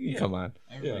 Yeah. Come on.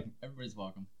 Everybody's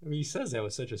welcome. I mean, he says that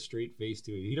with such a straight face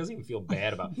too. He doesn't even feel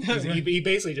bad about it. He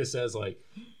basically just says like,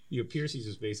 Piercy's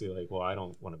just basically like, well, I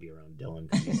don't want to be around Dylan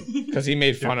Because he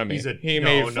made fun of me. He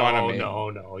made fun of me.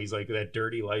 No. He's like that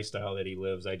dirty lifestyle that he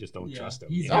lives. I just don't trust him.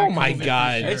 Oh my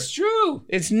God, it's true.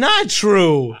 It's not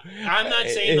true. I'm not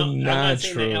saying I'm not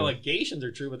saying true. the allegations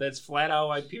are true, but that's flat out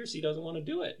why Piercy doesn't want to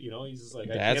do it. He's just like,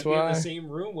 I That's can't be in why? the same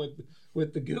room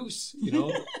with the goose.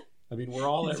 I mean, we're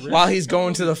all at risk. While he's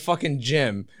going to the fucking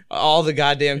gym all the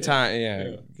goddamn time.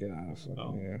 Yeah. Get out of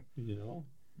fucking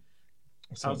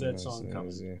How's that song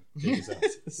coming? This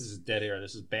is dead air.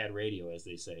 This is bad radio, as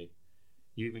they say.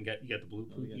 You got the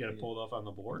Bluetooth. You got it pulled off on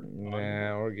the board.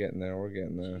 Nah, we're getting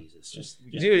there. Jesus,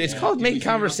 dude, it's called making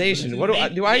conversation. What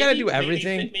do I gotta do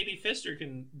everything? Maybe Fister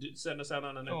can send us out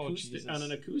on an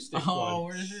acoustic. Oh,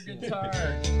 where's your guitar?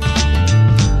 There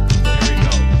we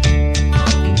go.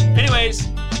 Anyways,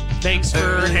 thanks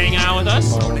for hanging out with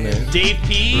us. Dave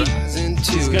P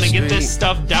is going to get this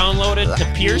stuff downloaded to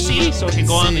Piercy so it can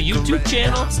go on the YouTube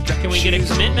channel. Can we get a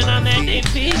commitment on that, Dave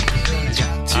P?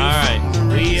 All right,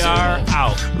 we are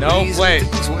out. No, wait.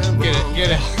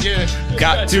 Get it.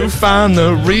 Got to find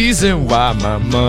the reason why my mother